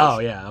terms of emotion. Oh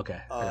yeah, okay.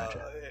 I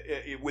gotcha.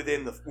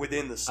 Within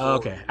the story. Oh,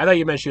 okay, I thought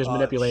you meant she was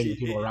manipulating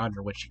people around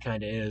her, which she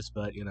kind of is,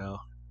 but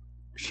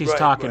she's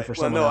talking for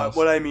someone else.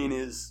 What I mean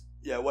is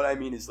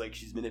like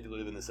she's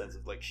manipulative in the sense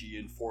of like she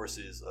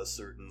enforces a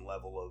certain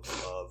level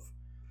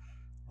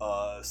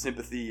of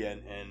sympathy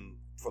and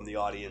from the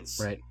audience.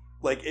 Right.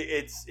 Like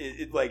it's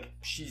like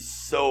she's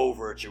so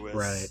virtuous.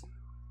 Right.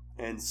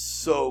 And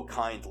so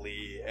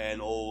kindly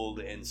and old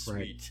and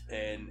sweet,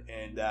 and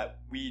that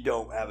we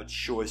don't have a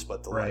choice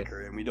but to like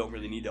her, and we don't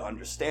really need to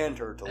understand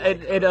her to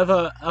like her. And of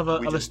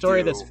a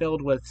story that's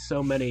filled with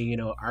so many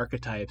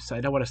archetypes. I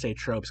don't want to say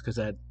tropes because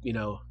that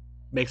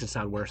makes it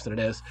sound worse than it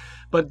is.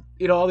 But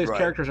all these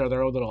characters are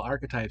their own little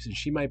archetypes, and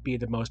she might be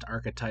the most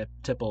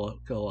archetypical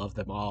of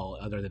them all,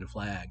 other than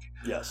Flag.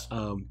 Yes.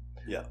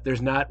 Yeah.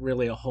 There's not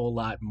really a whole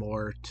lot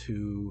more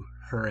to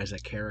her as a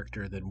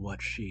character than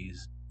what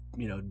she's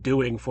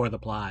doing for the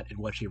plot and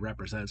what she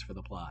represents for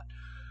the plot.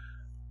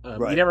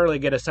 You never really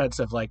get a sense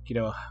of like,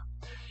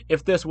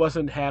 if this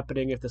wasn't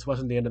happening, if this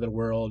wasn't the end of the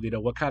world,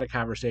 what kind of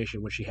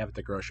conversation would she have at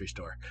the grocery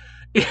store?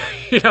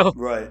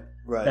 Right.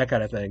 That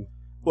kind of thing.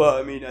 Well,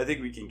 I mean, I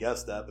think we can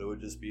guess that, but it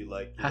would just be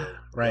like,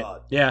 right.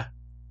 God. Yeah.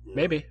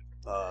 Maybe.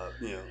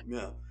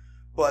 Yeah.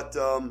 But,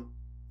 I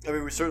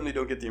mean, we certainly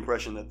don't get the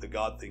impression that the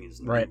God thing is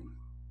new. Right.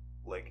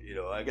 Like,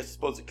 I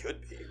suppose it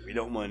could be. We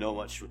don't want to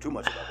know too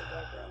much about the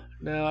background.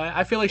 No,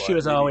 I feel like she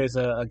was always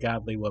a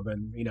godly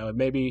woman.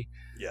 Maybe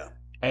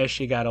as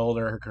she got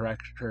older,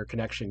 her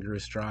connection grew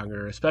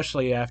stronger,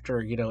 especially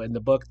after, in the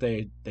book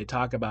they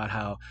talk about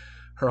how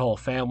her whole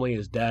family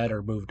is dead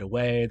or moved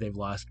away. They've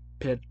lost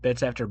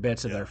bits after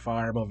bits of their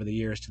farm over the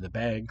years to the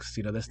banks,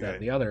 this, that,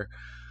 and the other.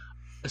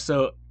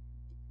 So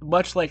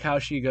much like how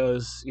she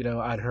goes,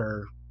 on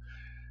her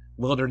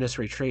wilderness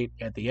retreat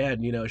at the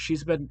end,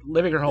 she's been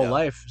living her whole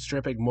life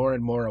stripping more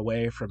and more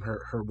away from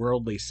her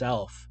worldly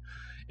self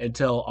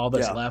until all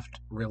that's left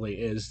really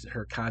is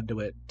her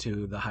conduit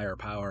to the higher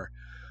power.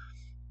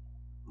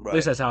 At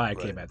least that's how I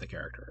came at the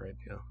character, right?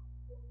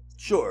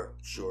 Sure.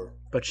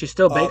 But she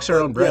still bakes her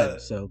own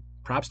bread, so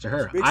props to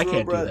her. I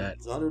can't do that.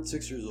 She's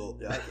 106 years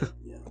old. Yeah,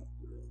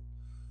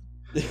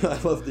 I can't.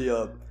 I love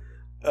the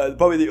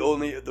probably the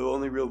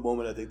only real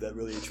moment I think that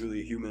really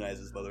truly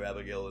humanizes Mother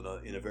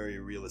Abigail in a very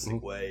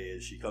realistic way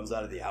is she comes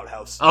out of the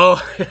outhouse.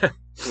 Oh,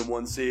 in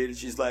one scene, and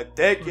she's like,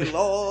 "Thank you,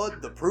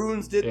 Lord, the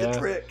prunes did the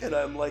trick," and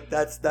I'm like,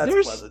 "That's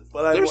pleasant."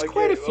 But there's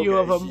quite a few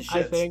of them,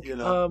 I think.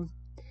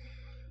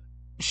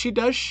 She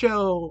does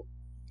show,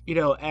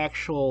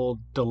 actual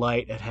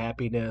delight and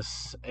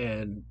happiness,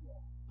 and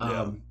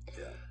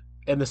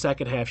in the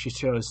second half, she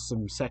shows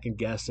some second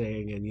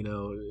guessing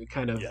and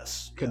kind of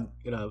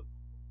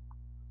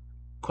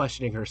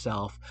questioning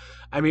herself.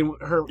 I mean,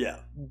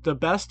 the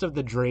best of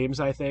the dreams,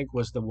 I think,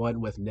 was the one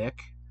with Nick.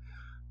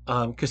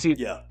 Because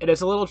and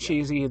it's a little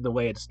cheesy in the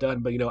way it's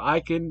done, but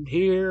I can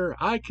hear,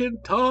 I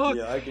can talk.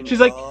 Yeah, I can. She's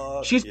talk.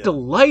 Like, she's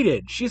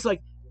delighted. She's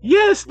like,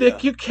 yes,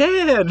 Nick, you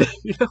can.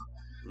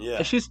 Yeah.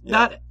 And she's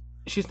not.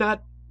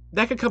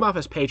 That could come off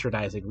as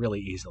patronizing really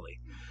easily.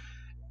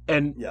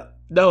 And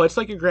no, it's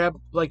like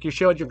you're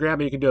showing your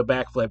grandma you can do a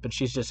backflip, and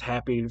she's just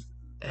happy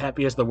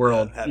as the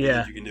world. Happy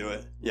that you can do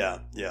it. Yeah.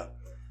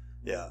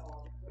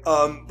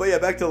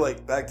 But back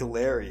to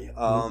Larry.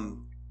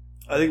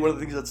 I think one of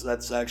the things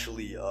that's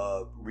actually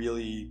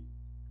really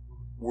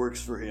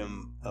works for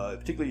him,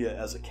 particularly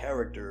as a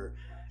character,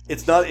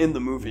 it's not in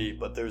the movie,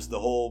 but there's the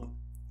whole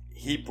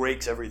he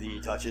breaks everything he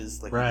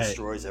touches, like he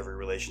destroys every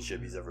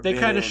relationship he's ever been in.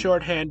 They kind of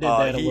shorthanded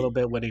that a little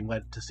bit when he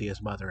went to see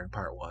his mother in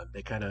part one.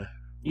 They kind of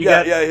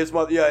his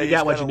mother. Yeah, you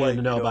got what you needed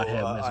to know about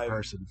him as a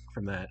person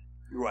from that.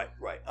 Right.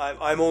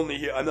 I'm only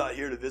here. I'm not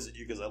here to visit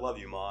you because I love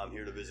you, Ma. I'm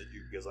here to visit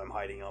you because I'm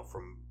hiding out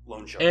from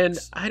loan sharks. And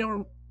I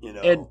don't,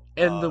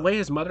 and the way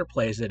his mother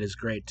plays it is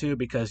great too,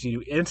 because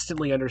you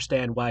instantly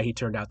understand why he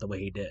turned out the way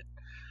he did.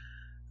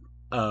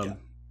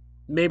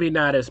 Maybe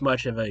not as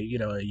much of a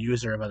a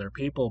user of other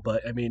people,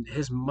 but I mean,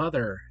 his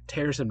mother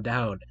tears him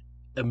down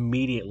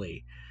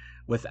immediately,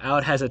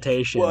 without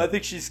hesitation. Well, I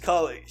think she's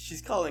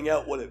calling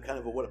out what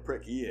a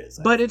prick he is.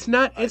 But it's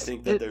not.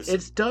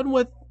 It's done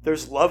with.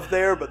 There's love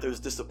there, but there's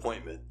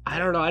disappointment. I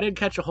don't know. I didn't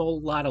catch a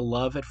whole lot of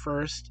love at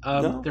first.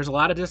 There's a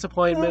lot of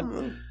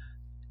disappointment.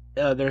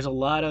 There's a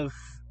lot of.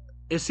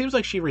 It seems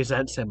like she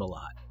resents him a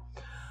lot.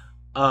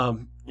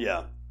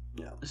 Yeah.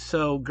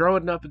 So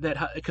growing up in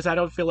that, because I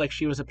don't feel like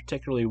she was a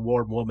particularly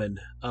warm woman.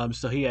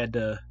 So he had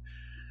to.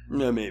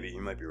 No, maybe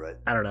you might be right.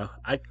 I don't know.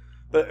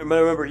 But I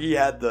remember he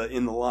had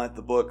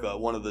the book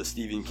one of the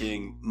Stephen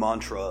King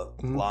mantra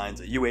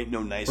lines: "You ain't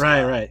no nice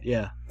guy." Right,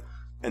 yeah.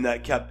 And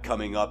that kept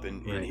coming up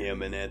in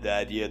him, and the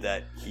idea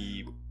that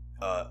he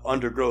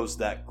undergoes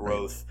that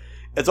growth.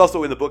 Right. It's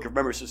also in the book.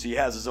 Remember, so he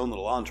has his own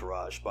little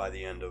entourage by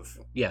the end of.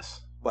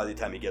 Yes. By the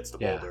time he gets to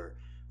Boulder,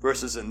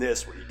 versus in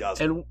this where he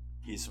doesn't. And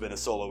he's been a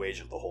solo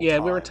agent the whole time. Yeah,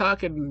 we were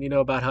talking,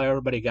 about how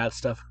everybody got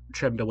stuff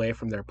trimmed away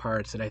from their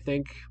parts, and I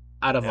think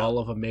out of all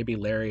of them, maybe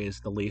Larry is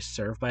the least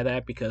served by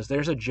that, because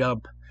there's a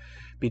jump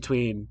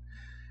between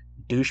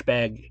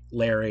douchebag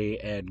Larry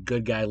and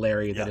good guy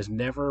Larry that is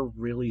never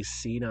really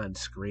seen on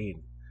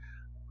screen.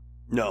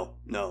 No.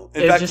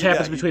 In fact, just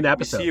happens between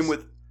episodes. We see him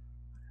with.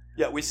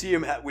 Yeah, we see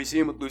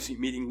him with Lucy,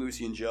 meeting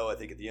Lucy and Joe, I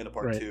think, at the end of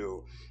part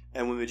 2.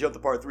 And when we jump to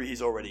part 3,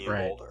 he's already in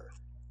Boulder.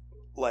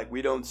 Like,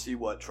 we don't see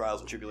what trials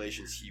and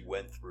tribulations he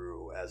went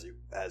through as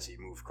he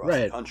moved across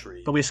the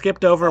country. But we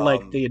skipped over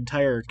the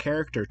entire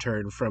character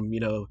turn from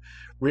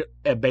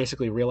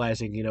basically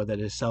realizing that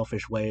his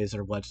selfish ways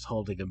are what's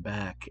holding him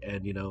back,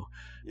 and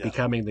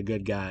becoming the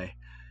good guy.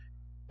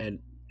 And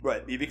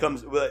he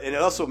becomes, and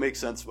it also makes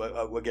sense.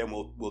 Again,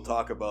 we'll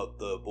talk about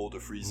the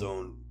Boulder Free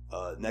Zone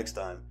next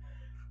time,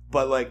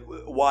 but like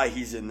why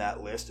he's in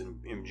that list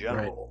in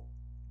general,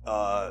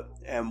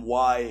 and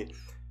why.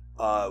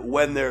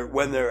 When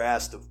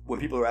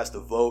people are asked to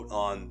vote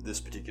on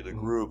this particular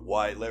group,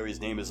 why Larry's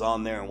name is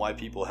on there and why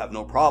people have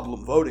no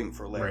problem voting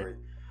for Larry.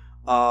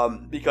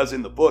 Because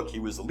in the book, he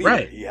was the leader.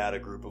 Right. He had a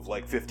group of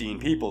like 15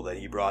 people that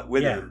he brought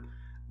with him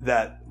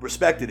that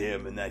respected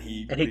him and that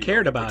he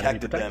cared about,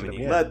 protected them, and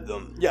he led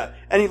them. Yeah,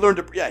 and he learned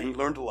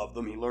to love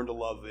them. He learned to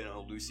love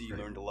Lucy. He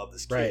learned to love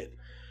this kid.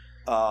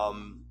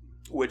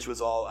 Which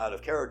was all out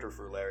of character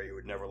for Larry, who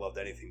had never loved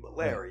anything but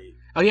Larry.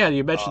 Oh yeah,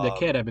 you mentioned the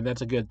kid. I mean,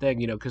 that's a good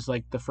thing, because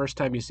like the first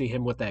time you see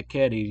him with that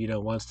kid, he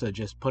wants to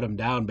just put him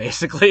down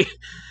basically,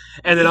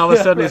 and then all of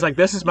a sudden he's like,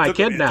 "This is my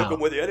kid now." You took him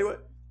with you anyway.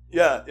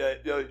 Yeah.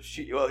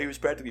 He was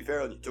practically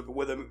feral, and you took him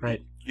with him.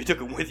 Right. You took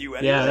him with you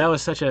anyway. Yeah, that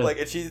was such a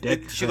and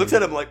she looks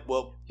at him like,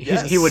 well,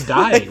 yes. he would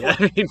die.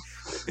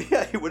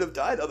 Yeah, he would have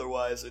died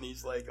otherwise, and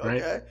he's like,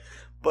 okay.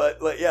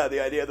 But like, yeah, the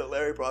idea that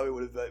Larry probably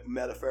would have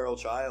met a feral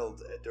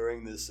child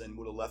during this and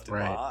would have left him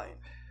behind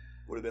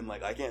would have been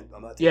like,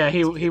 I'm not. Yeah,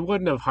 he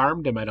wouldn't have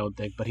harmed him, I don't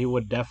think, but he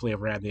would definitely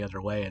have ran the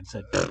other way and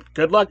said,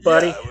 "Good luck,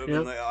 buddy." Yeah,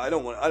 like, I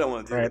don't want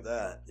to deal with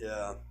that.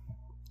 Yeah.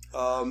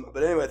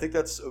 But anyway, I think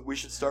we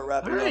should start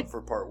wrapping up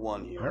for part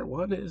 1 here. Part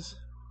 1 is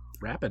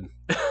wrapping.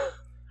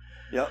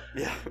 Yep.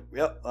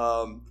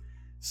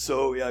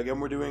 So yeah, again,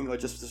 we're doing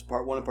just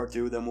part 1 and part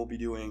 2. Then we'll be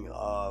doing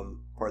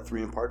part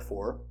 3 and part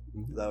 4.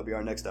 Mm-hmm. That'll be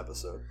our next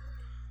episode.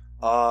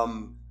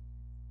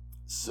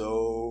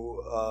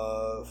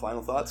 So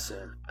final thoughts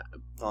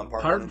on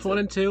part 1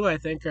 and 2. I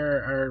think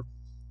are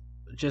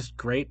just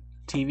great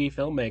TV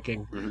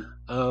filmmaking.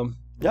 Mm-hmm.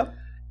 Yep.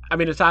 I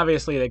mean, it's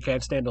obviously they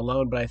can't stand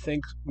alone, but I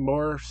think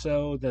more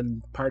so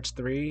than parts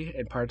 3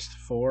 and parts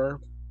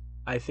 4,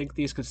 I think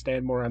these could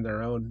stand more on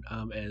their own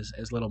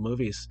as little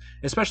movies,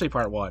 especially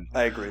part 1.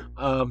 I agree.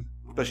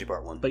 Especially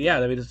part 1. But yeah,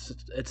 I mean,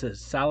 it's a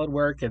solid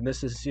work, and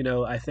this is,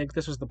 I think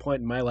this was the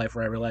point in my life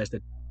where I realized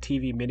that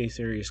TV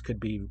miniseries could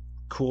be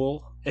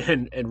cool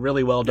and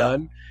really well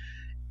done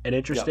and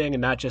interesting,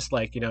 and not just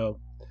like, I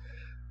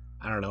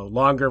don't know,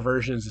 longer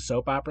versions of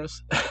soap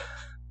operas.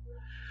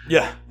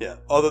 Yeah.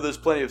 Although there's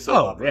plenty of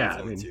soap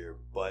operas here,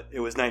 but it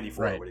was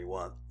 94. Right. What do you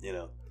want?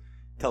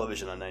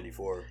 Television on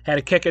 94 had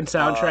a kicking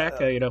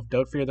soundtrack.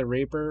 Don't Fear the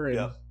Reaper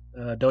and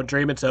Don't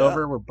Dream It's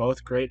Over were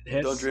both great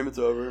hits. Don't Dream It's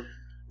Over.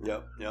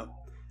 Yep.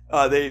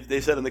 They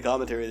said in the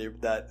commentary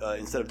that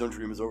instead of Don't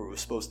Dream It's Over, it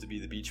was supposed to be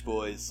the Beach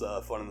Boys'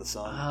 Fun in the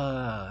Sun.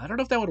 I don't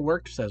know if that would have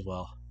worked as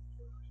well.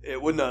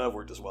 It would not have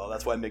worked as well.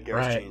 That's why Mick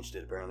Garris changed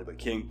it apparently. But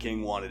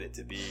King wanted it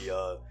to be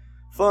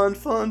fun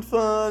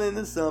in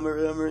the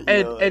summer.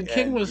 And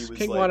King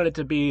wanted it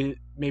to be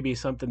maybe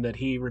something that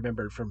he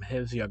remembered from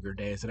his younger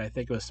days, and I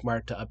think it was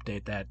smart to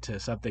update that to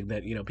something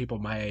that people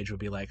my age would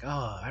be like,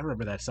 oh, I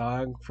remember that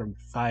song from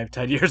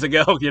 5-10 years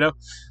ago.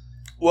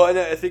 Well, and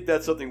I think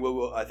that's something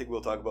we'll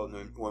talk about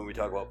when we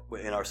talk about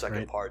in our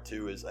second part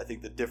too. Is I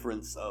think the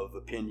difference of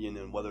opinion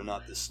and whether or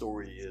not this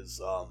story is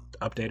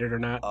updated or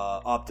not,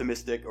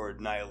 optimistic or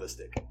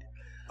nihilistic.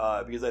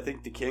 Because I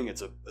think The King,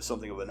 it's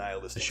something of a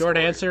nihilistic. The short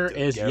story answer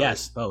is Garris.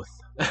 Yes, both.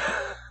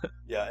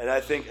 Yeah, and I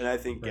think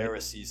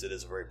Garris sees it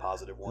as a very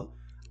positive one.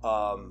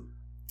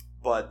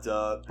 But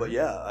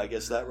yeah, I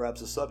guess that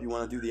wraps us up. You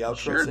want to do the outro?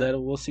 Sure.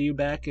 We'll see you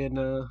back in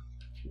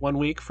 1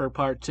 week for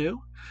part 2.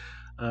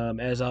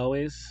 As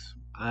always,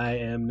 I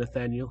am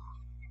Nathaniel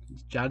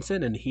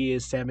Johnson, and he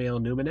is Samuel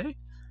Numene.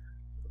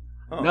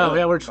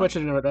 We're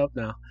switching it up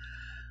now.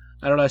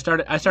 I don't know. I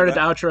started to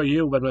outro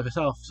you by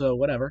myself, so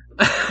whatever.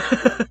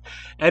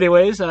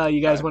 Anyways,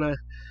 you guys want to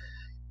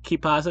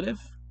keep positive,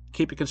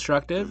 keep it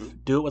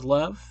constructive, do it with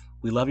love.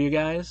 We love you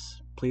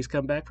guys. Please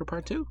come back for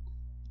part 2.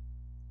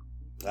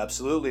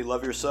 Absolutely.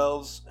 Love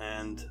yourselves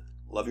and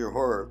love your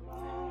horror.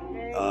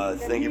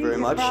 Thank you very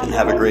much and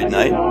have a great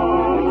night.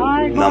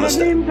 Namaste.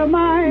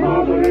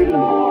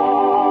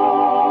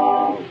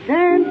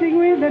 Dancing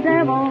with the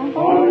devil,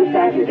 oh, the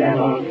sassy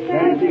devil,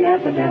 dancing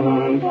at the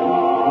devil's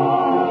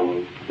door.